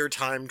easier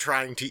time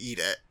trying to eat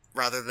it,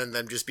 rather than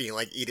them just being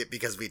eat it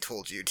because we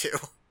told you to.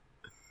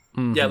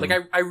 Mm-hmm.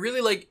 Yeah, I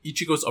really like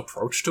Ichigo's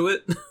approach to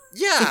it.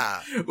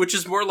 Yeah. Which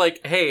is more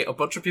hey, a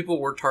bunch of people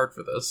worked hard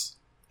for this.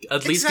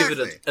 At least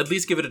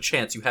give it a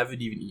chance. You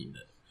haven't even eaten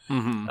it.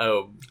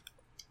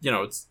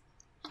 Mm-hmm. It's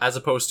as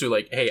opposed to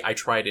hey, I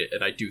tried it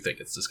and I do think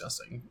it's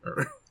disgusting.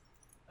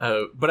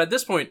 But at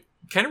this point,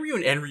 Kenryu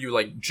and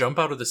Enryu jump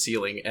out of the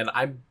ceiling, and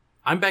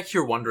I'm back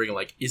here wondering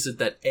is it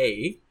that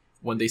A,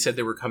 when they said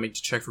they were coming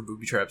to check for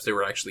booby traps, they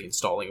were actually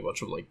installing a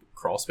bunch of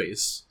crawl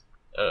space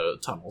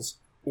tunnels,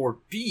 or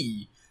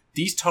B,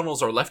 these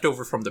tunnels are left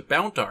over from the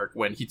Bount arc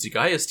when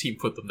Hitsugaya's team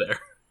put them there.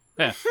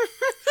 Yeah.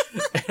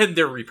 And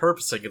they're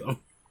repurposing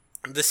them.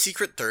 The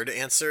secret third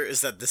answer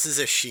is that this is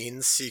a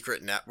Sheen's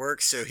secret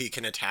network, so he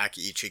can attack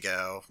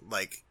Ichigo,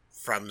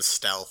 from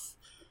stealth.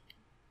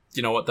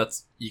 You know what?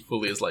 That's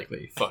equally as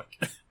likely. Fuck.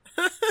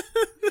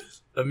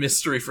 A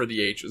mystery for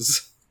the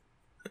ages.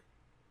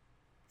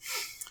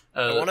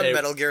 I want a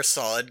Metal Gear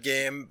Solid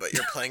game, but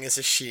you're playing as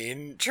a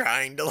Sheen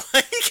trying to,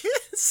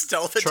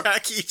 stealth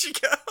attack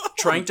Ichigo.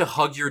 Trying to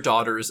hug your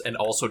daughters and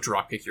also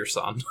dropkick your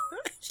son.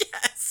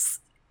 Yes.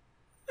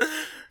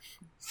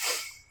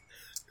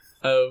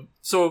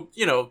 So,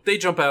 they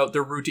jump out,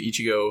 they're rude to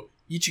Ichigo.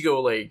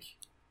 Ichigo,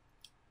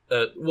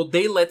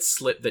 they let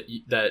slip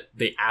that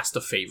they asked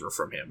a favor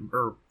from him,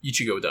 or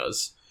Ichigo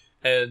does.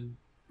 And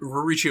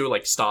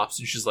Rurouni, stops,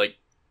 and she's like,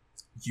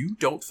 you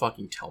don't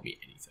fucking tell me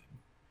anything.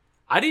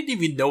 I didn't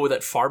even know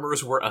that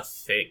farmers were a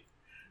thing.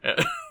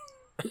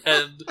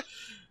 And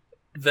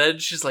then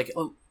she's like,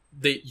 oh,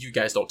 you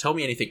guys don't tell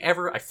me anything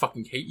ever. I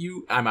fucking hate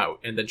you. I'm out.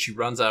 And then she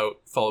runs out,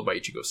 followed by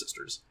Ichigo's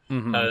sisters.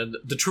 Mm-hmm. And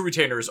the true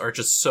retainers are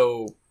just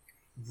so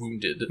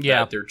wounded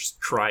that they're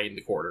just crying in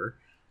the corner,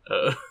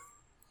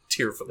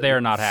 tearfully. They're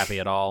not happy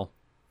at all.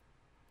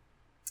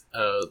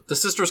 The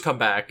sisters come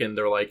back and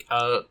they're like,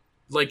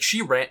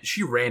 she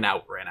ran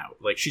out.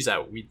 Like, she's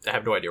out. We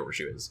have no idea where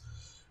she is.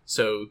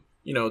 So,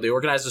 they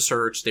organize a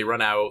search. They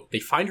run out. They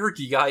find her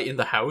Gigai in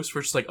the house,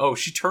 where she's like, oh,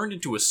 she turned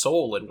into a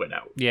soul and went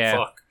out. Yeah.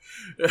 Fuck.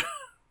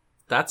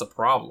 That's a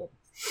problem.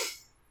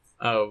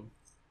 I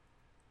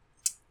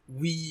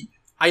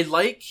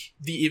like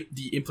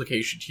the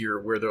implication here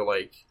where they're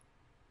like,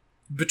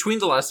 between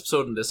the last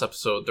episode and this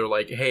episode, they're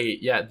like, hey,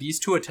 yeah, these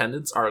two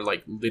attendants are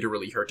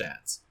literally her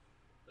dads.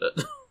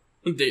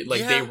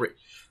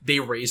 They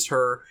raised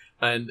her,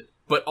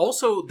 but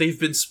also they've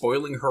been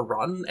spoiling her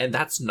run, and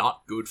that's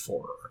not good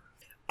for her.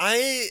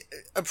 I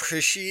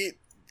appreciate,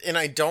 and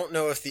I don't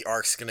know if the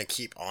arc's gonna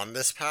keep on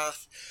this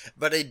path,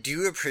 but I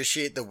do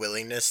appreciate the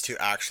willingness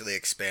to actually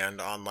expand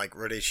on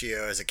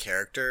Rodachio as a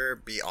character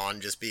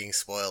beyond just being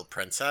spoiled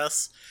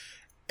princess.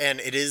 And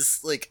it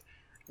is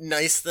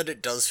nice that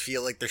it does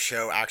feel like the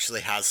show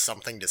actually has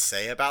something to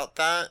say about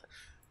that,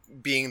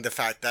 being the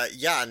fact that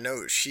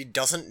she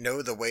doesn't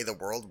know the way the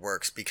world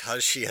works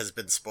because she has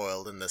been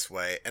spoiled in this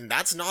way, and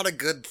that's not a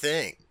good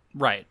thing.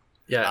 Right.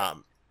 Yeah.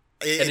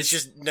 It's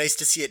just nice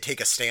to see it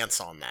take a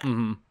stance on that.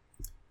 Mm-hmm.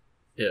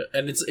 Yeah,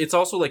 and it's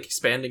also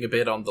expanding a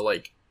bit on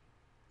the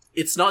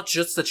it's not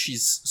just that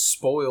she's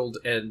spoiled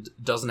and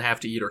doesn't have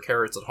to eat her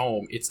carrots at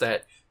home. It's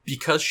that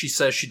because she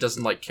says she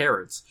doesn't like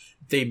carrots,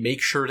 they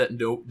make sure that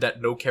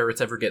no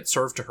carrots ever get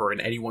served to her, and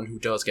anyone who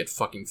does get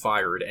fucking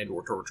fired and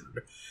or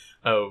tortured.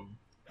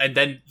 And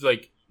then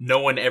no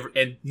one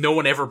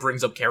ever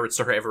brings up carrots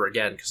to her ever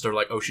again, because they're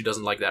like, oh, she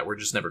doesn't like that. We're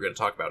just never going to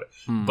talk about it.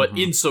 Mm-hmm. But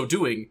in so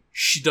doing,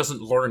 she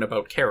doesn't learn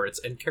about carrots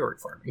and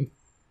carrot farming.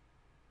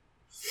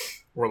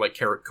 Or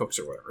carrot cooks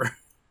or whatever.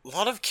 A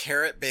lot of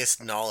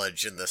carrot-based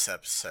knowledge in this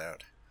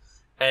episode.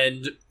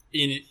 And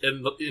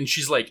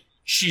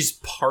she's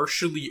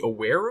partially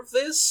aware of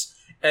this,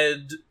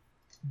 and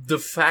the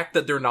fact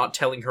that they're not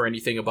telling her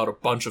anything about a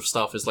bunch of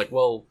stuff is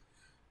well,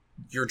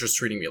 you're just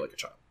treating me like a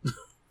child.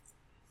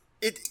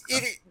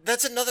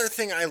 That's another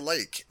thing I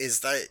like, is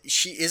that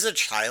she is a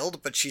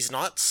child, but she's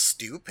not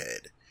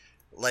stupid.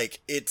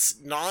 It's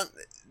not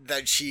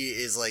that she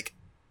is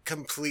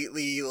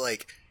completely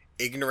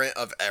ignorant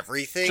of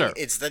everything. Sure.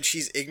 It's that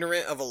she's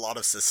ignorant of a lot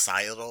of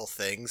societal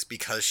things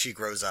because she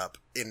grows up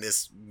in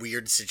this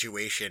weird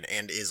situation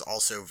and is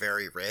also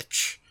very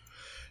rich.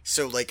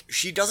 So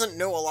she doesn't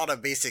know a lot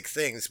of basic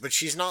things, but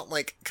she's not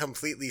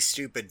completely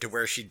stupid to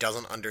where she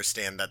doesn't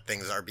understand that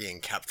things are being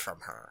kept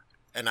from her.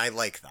 And I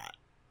like that.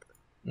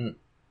 Mm.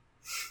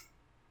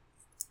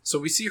 So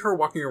we see her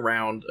walking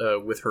around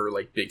with her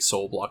big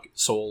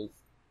soul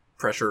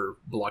pressure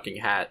blocking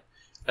hat,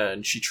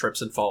 and she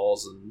trips and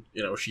falls, and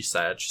she's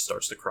sad. She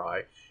starts to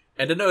cry,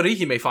 and then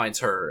Orihime finds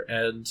her,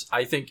 and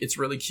I think it's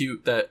really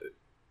cute that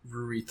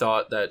Ruri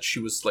thought that she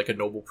was a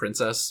noble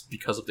princess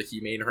because of the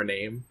Hime in her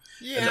name.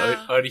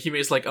 Yeah, and Orihime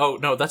is oh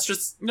no, that's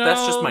just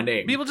my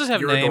name. People just have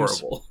You're names.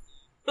 Adorable.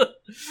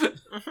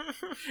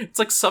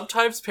 It's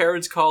sometimes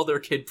parents call their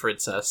kid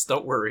princess.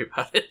 Don't worry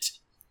about it.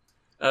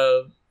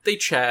 They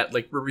chat.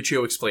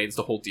 Rurouni explains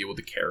the whole deal with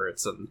the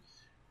carrots, and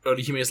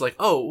Orihime is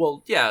oh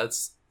well, yeah,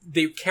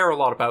 they care a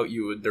lot about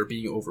you and they're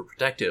being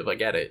overprotective. I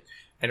get it.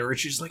 And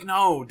Rurouni's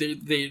no,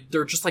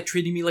 they're just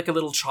treating me like a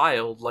little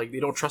child. They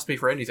don't trust me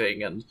for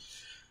anything. And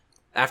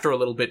after a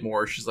little bit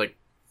more, she's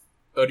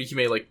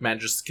Orihime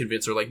manages to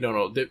convince her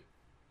no,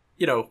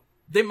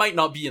 they might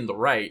not be in the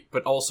right,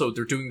 but also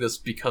they're doing this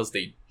because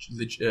they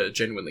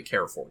genuinely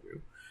care for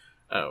you.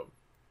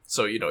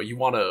 So you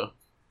want to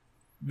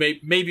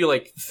maybe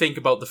think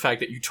about the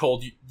fact that you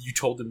told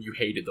them you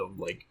hated them.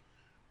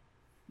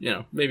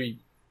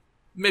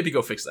 Maybe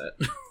go fix that.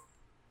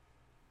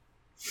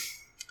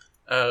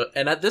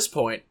 And at this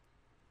point,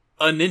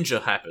 a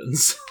ninja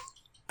happens.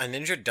 A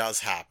ninja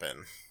does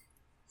happen.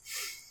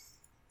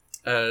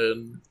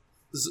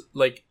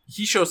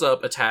 He shows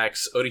up,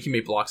 attacks,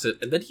 Orihime blocks it,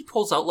 and then he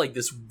pulls out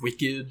this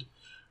wicked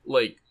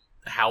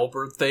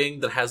halberd thing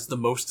that has the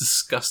most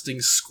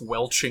disgusting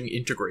squelching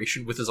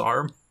integration with his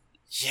arm.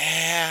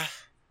 Yeah.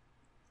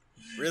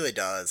 Really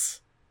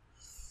does.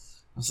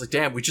 I was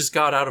damn, we just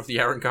got out of the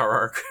Arrancar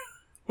arc.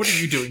 What are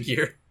you doing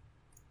here?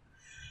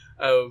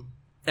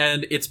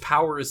 And its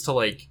power is to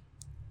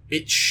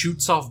it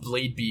shoots off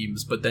blade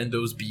beams, but then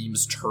those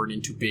beams turn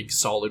into big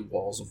solid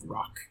walls of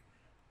rock,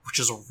 which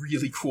is a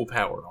really cool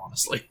power,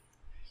 honestly.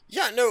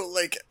 Yeah, no,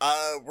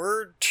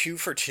 we're 2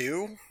 for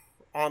 2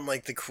 on,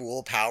 the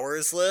cool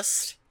powers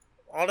list,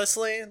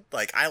 honestly.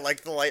 I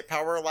liked the light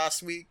power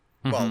last week.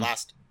 Mhm.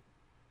 last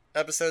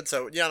episode.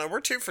 So yeah, no,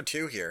 we're 2 for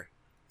 2 here.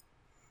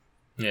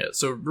 Yeah,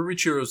 so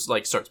Ruichiro's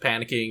like starts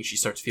panicking. She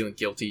starts feeling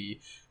guilty.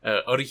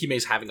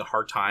 Orihime's having a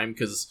hard time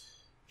because,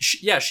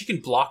 she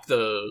can block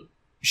the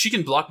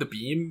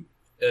beam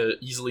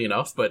easily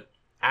enough, but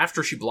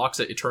after she blocks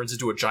it, it turns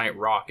into a giant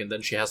rock, and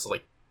then she has to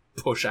like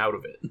push out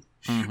of it,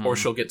 Mhm. or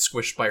she'll get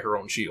squished by her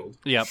own shield.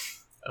 Yep.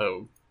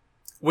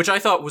 Which I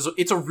thought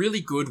it's a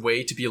really good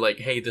way to be like,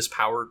 hey, this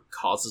power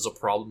causes a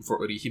problem for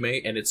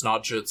Orihime, and it's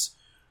not just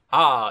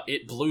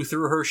it blew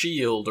through her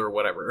shield or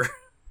whatever.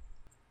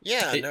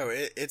 Yeah,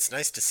 it's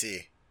nice to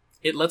see.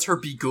 It lets her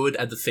be good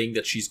at the thing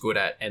that she's good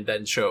at, and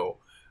then show,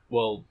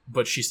 well,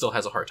 but she still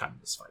has a hard time in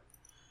this fight.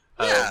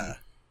 Yeah.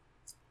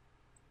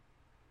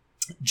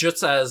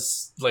 Just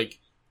as, like,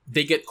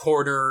 they get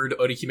cornered,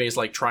 Orihime's,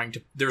 like,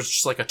 there's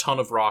just, like, a ton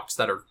of rocks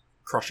that are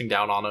crushing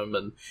down on him,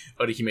 and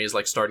Orihime is,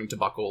 like, starting to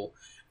buckle,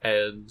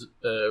 and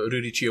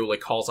Rurichio, like,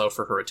 calls out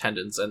for her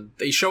attendants, and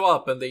they show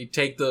up, and they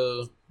take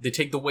the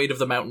weight of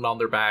the mountain on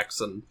their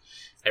backs, and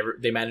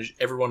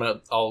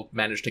everyone all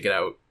manage to get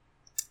out.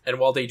 And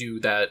while they do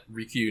that,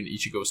 Rikyuu and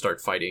Ichigo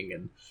start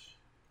fighting,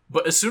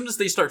 but as soon as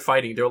they start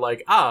fighting, they're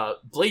like,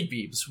 blade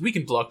beams, we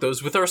can block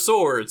those with our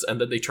swords, and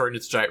then they turn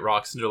into giant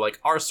rocks, and they're like,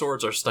 our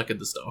swords are stuck in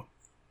the stone.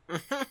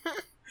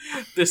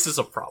 This is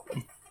a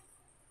problem.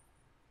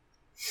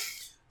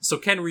 So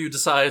Kenryu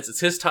decides it's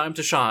his time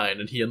to shine,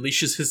 and he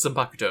unleashes his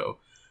Zanbakuto,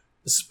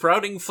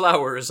 sprouting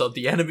flowers on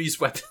the enemy's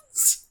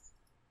weapons.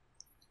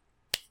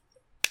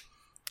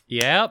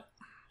 Yep.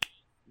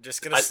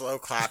 Just gonna slow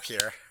clap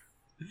here.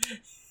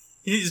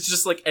 He's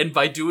just like, and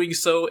by doing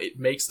so, it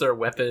makes their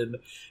weapon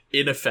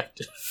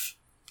ineffective.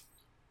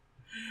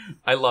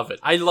 I love it.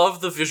 I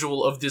love the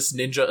visual of this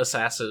ninja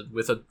assassin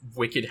with a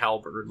wicked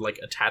halberd, like,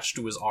 attached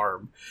to his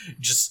arm,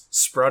 just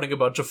sprouting a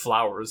bunch of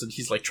flowers, and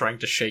he's, like, trying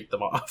to shake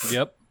them off.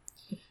 Yep.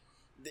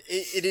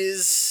 It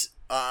is,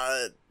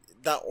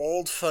 that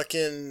old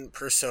fucking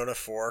Persona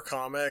 4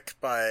 comic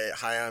by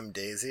Hayao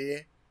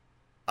Daisy.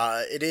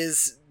 It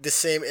is the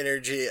same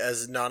energy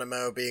as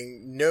Nanamo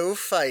being no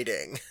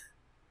fighting.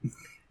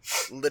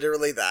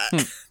 Literally that.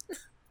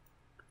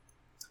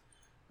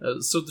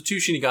 So the two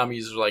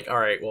Shinigamis are like,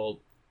 alright,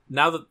 well,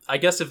 now that, I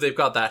guess if they've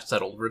got that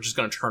settled, we're just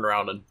gonna turn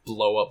around and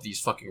blow up these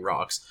fucking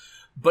rocks.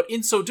 But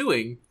in so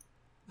doing,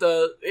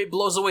 it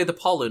blows away the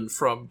pollen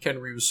from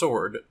Kenryu's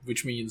sword,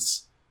 which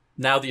means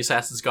now the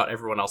assassin's got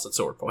everyone else at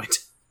sword point.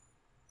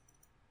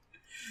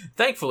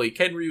 Thankfully,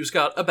 Kenryu's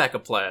got a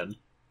backup plan.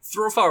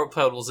 Throw flower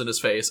petals in his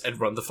face and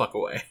run the fuck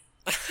away.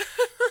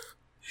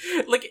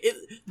 Like,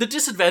 the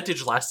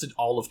disadvantage lasted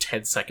all of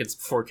 10 seconds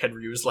before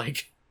Kenryu's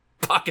like,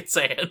 pocket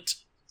sand,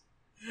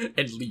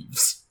 and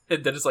leaves.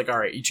 And then it's like,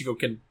 alright, Ichigo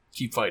can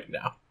keep fighting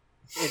now.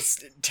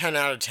 It's 10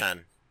 out of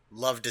 10.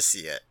 Love to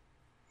see it.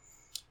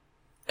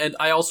 And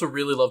I also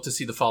really love to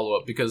see the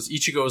follow-up, because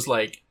Ichigo's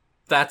like,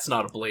 that's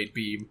not a blade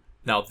beam.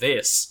 Now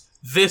this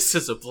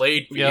is a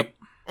blade beam. Yep.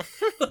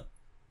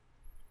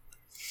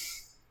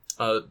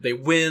 They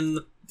win,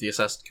 the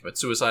assassin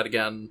commits suicide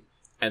again,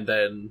 and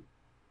then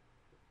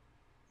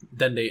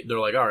they're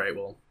like, alright,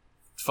 well,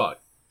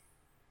 fuck.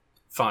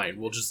 Fine,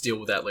 we'll just deal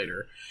with that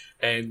later.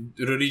 And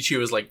Rurichio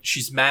is like,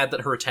 she's mad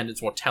that her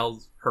attendants won't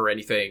tell her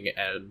anything,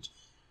 and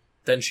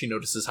then she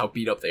notices how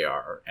beat up they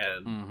are,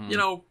 and, you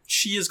know,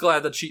 she is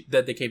glad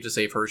that they came to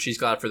save her, she's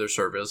glad for their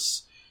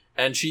service,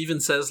 and she even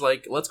says,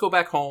 like, let's go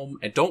back home,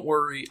 and don't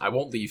worry, I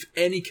won't leave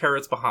any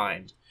carrots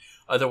behind,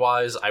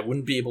 otherwise I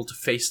wouldn't be able to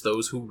face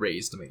those who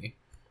raised me.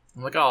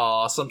 I'm like,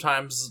 aw,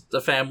 sometimes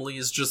the family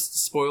is just a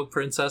spoiled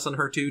princess and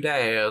her two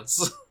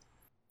dads.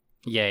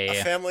 Yeah.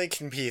 A family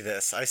can be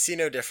this. I see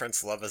no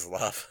difference. Love is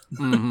love.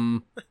 Mm-hmm.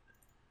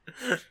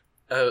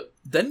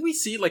 Then we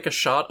see, like, a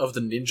shot of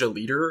the ninja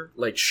leader,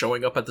 like,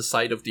 showing up at the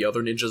site of the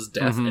other ninja's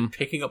death and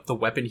picking up the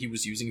weapon he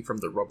was using from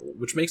the rubble,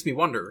 which makes me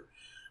wonder,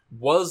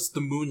 was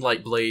the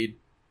Moonlight Blade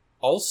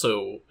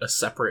also a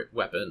separate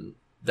weapon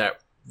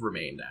that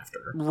remained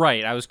after?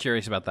 Right, I was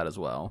curious about that as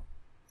well.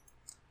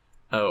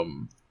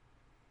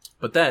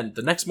 But then,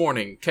 the next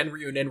morning,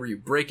 Kenryu and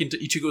Enryu break into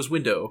Ichigo's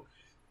window.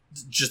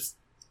 Just,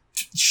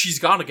 she's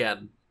gone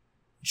again.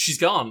 She's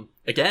gone.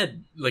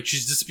 Again. Like,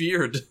 she's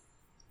disappeared.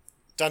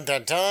 Dun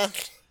dun dun.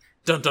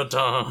 Dun dun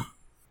dun.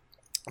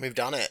 We've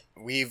done it.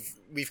 We've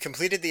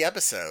completed the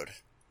episode.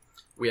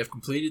 We have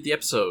completed the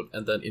episode,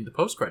 and then in the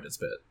post-credits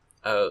bit,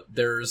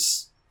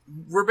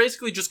 we're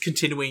basically just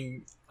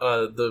continuing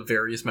the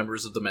various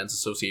members of the Men's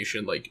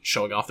Association, like,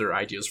 showing off their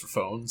ideas for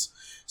phones.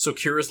 So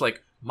Kira's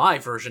like, my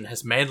version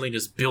has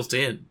manliness built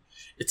in.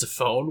 It's a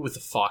phone with a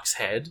fox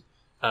head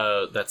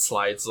that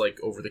slides, like,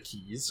 over the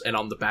keys, and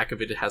on the back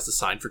of it, it has the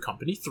sign for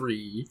Company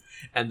 3,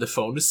 and the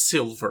phone is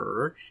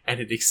silver, and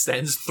it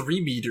extends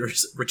 3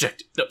 meters.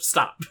 Rejected. No,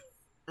 stop.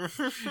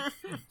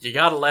 You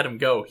gotta let him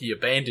go. He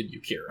abandoned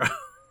you, Kira.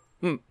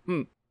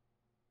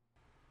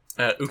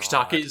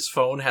 Ukitake's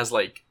phone has,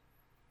 like,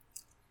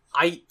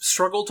 I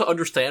struggle to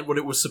understand what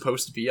it was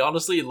supposed to be,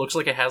 honestly. It looks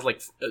like it has,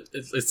 like,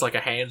 it's like a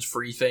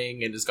hands-free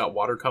thing, and it's got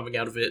water coming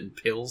out of it, and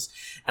pills.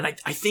 And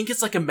I think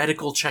it's like a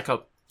medical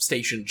checkup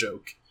station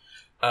joke.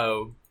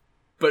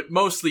 But but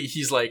mostly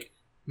he's like,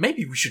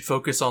 maybe we should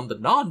focus on the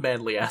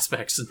non-manly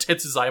aspects, and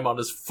Tetsuzaimon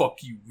is,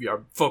 fuck you, we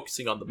are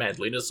focusing on the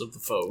manliness of the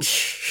foe.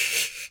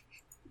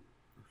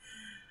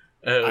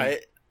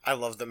 I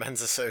love the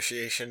men's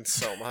association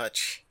so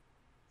much.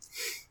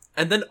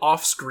 And then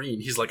off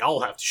screen, he's like, I'll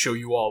have to show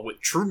you all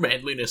what true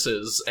manliness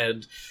is.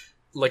 And,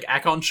 like,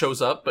 Akon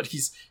shows up, but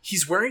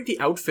he's wearing the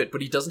outfit,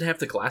 but he doesn't have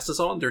the glasses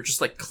on. They're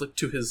just, like, clipped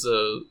to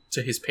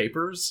his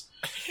papers.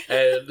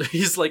 And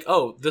he's like,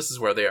 oh, this is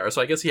where they are.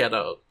 So I guess he had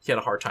a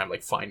hard time,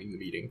 like, finding the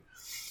meeting.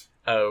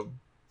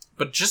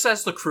 But just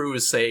as the crew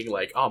is saying,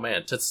 like, oh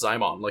man,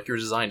 Tetsuzaimon, like, your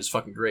design is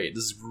fucking great,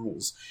 this is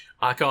rules,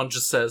 Akon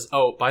just says,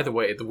 oh, by the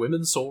way, the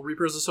Women's Soul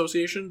Reapers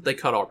Association, they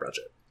cut our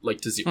budget,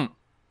 like, to zero.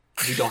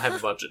 We don't have a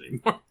budget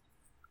anymore.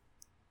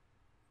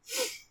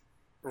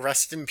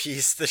 Rest in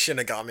peace, the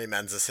Shinigami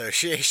Men's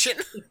Association.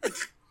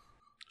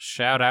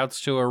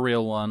 Shout-outs to a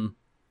real one.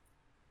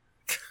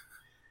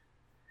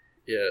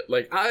 Yeah,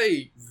 like,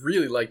 I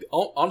really like,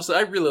 honestly,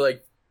 I really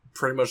like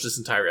pretty much this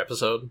entire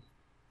episode.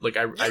 Like,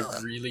 I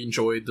really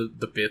enjoyed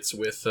the bits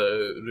with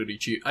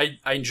Rurichi.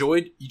 I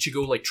enjoyed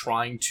Ichigo, like,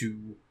 trying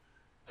to,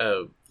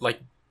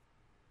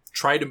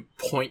 try to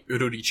point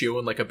Rurichio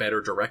in, like, a better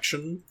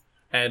direction.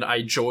 And I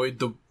enjoyed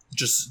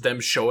just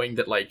them showing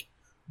that, like,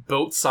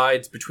 both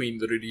sides between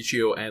the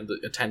Rurichio and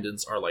the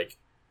attendants are, like,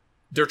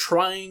 they're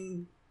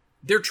trying,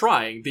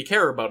 they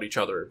care about each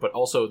other, but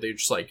also they're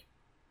just, like,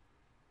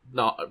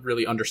 not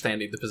really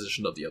understanding the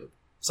position of the other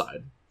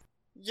side.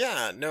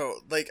 Yeah, no,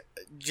 like,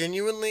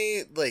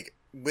 genuinely, like,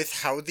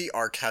 with how the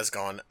arc has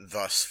gone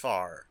thus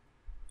far,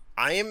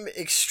 I am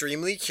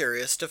extremely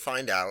curious to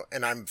find out,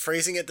 and I'm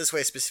phrasing it this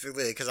way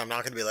specifically because I'm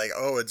not going to be like,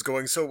 oh, it's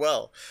going so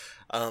well.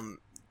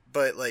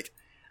 But, like,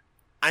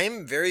 I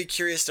am very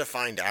curious to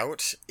find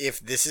out if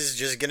this is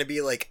just going to be,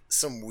 like,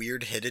 some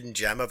weird hidden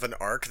gem of an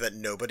arc that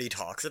nobody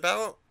talks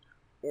about,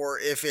 or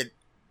if it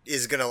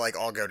is going to, like,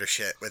 all go to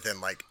shit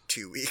within, like,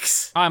 2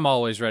 weeks. I'm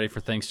always ready for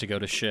things to go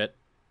to shit.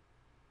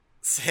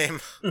 Same.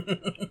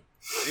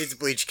 It's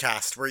Bleach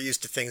Cast. We're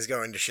used to things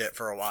going to shit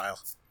for a while.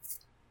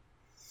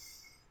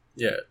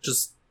 Yeah,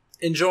 just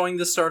enjoying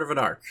the start of an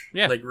arc.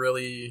 Yeah. Like,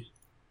 really,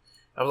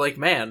 I was like,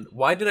 man,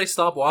 why did I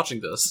stop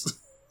watching this?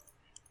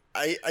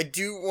 I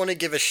do want to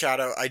give a shout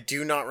out. I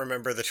do not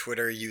remember the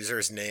Twitter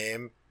user's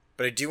name,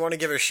 but I do want to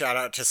give a shout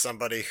out to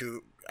somebody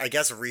who I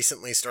guess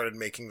recently started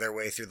making their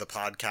way through the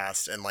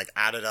podcast and, like,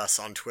 added us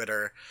on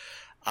Twitter,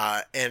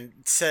 and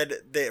said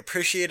they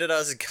appreciated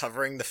us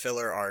covering the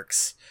filler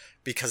arcs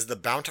because the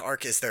Bount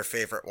arc is their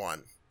favorite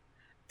one.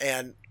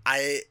 And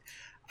I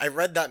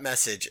read that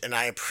message and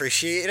I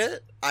appreciate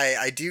it.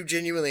 I do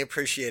genuinely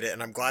appreciate it,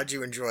 and I'm glad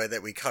you enjoy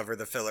that we cover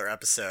the filler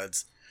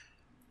episodes.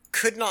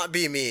 Could not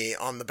be me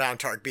on the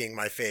Bount arc being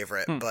my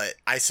favorite, but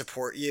I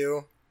support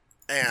you,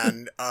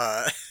 and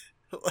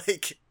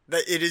like,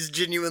 that it is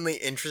genuinely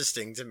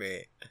interesting to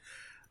me.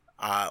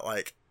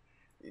 Like,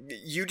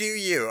 you do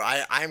you.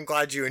 I'm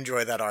glad you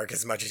enjoy that arc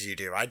as much as you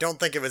do. I don't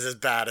think it was as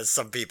bad as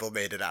some people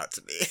made it out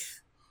to be.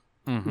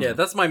 Mm-hmm. Yeah,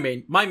 that's my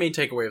main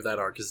takeaway of that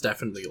arc is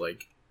definitely,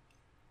 like,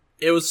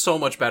 it was so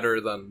much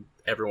better than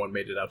everyone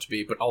made it out to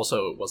be, but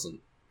also it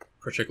wasn't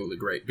particularly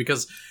great,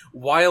 because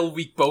while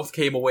we both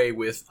came away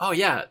with, oh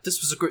yeah,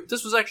 this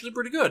was actually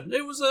pretty good,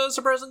 it was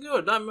surprisingly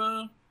good,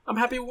 I'm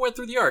happy we went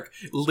through the arc,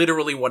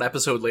 literally one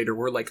episode later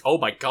we're like, oh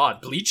my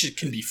god, Bleach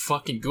can be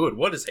fucking good,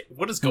 what is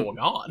going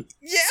on?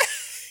 Yeah,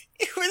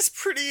 it was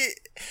pretty,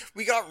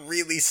 we got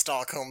really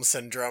Stockholm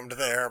syndromed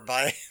there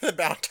by the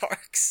Bount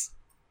arcs.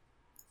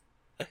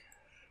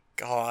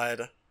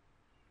 God.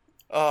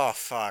 Oh,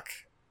 fuck.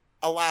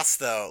 Alas,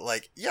 though,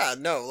 like, yeah,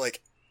 no,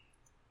 like,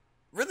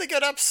 really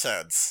good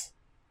episodes.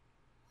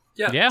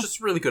 Yeah, just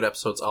really good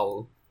episodes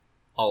all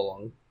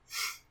along.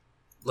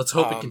 Let's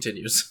hope it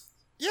continues.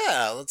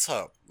 Yeah, let's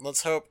hope.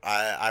 Let's hope.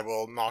 I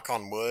will knock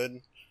on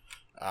wood.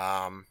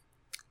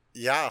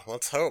 Yeah,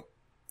 let's hope.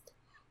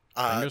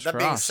 Fingers that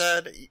being crossed.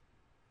 said,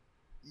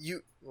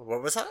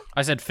 what was that?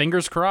 I said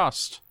fingers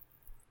crossed.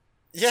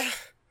 Yeah,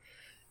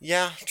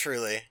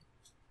 truly.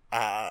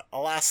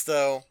 Alas,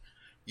 though,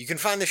 you can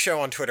find the show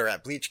on Twitter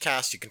at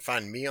BleachCast. You can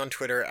find me on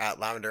Twitter at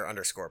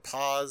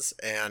lavender_pause,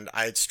 and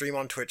I stream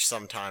on Twitch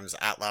sometimes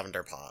at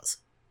lavenderpause.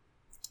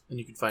 And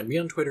you can find me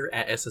on Twitter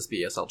at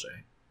SSBSLJ.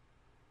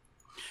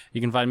 You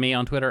can find me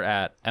on Twitter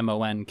at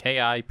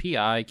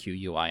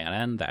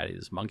MONKIPIQUINN. That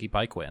is Monkey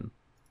Pie Quinn.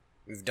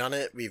 We've done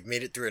it. We've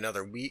made it through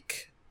another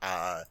week.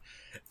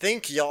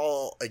 Thank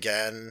y'all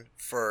again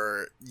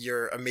for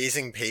your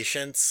amazing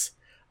patience.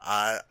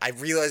 I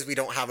realize we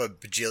don't have a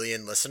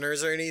bajillion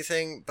listeners or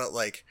anything, but,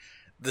 like,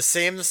 the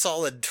same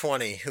solid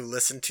 20 who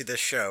listen to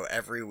this show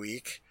every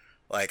week,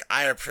 like,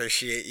 I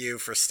appreciate you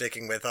for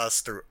sticking with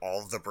us through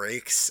all the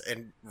breaks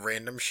and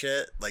random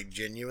shit, like,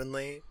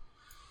 genuinely.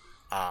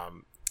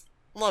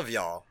 Love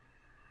y'all.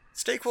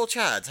 Stay cool,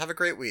 Chads. Have a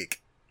great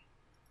week.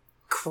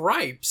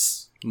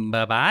 Cripes!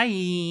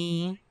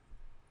 Bye-bye.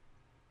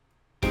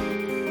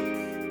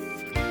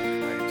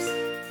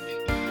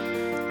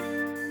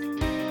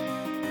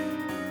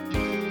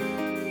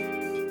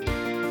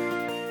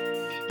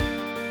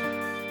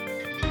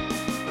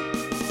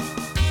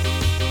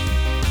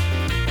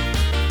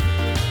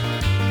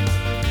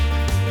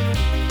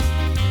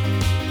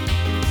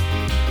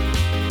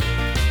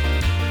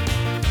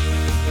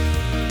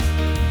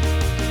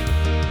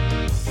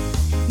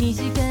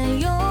 短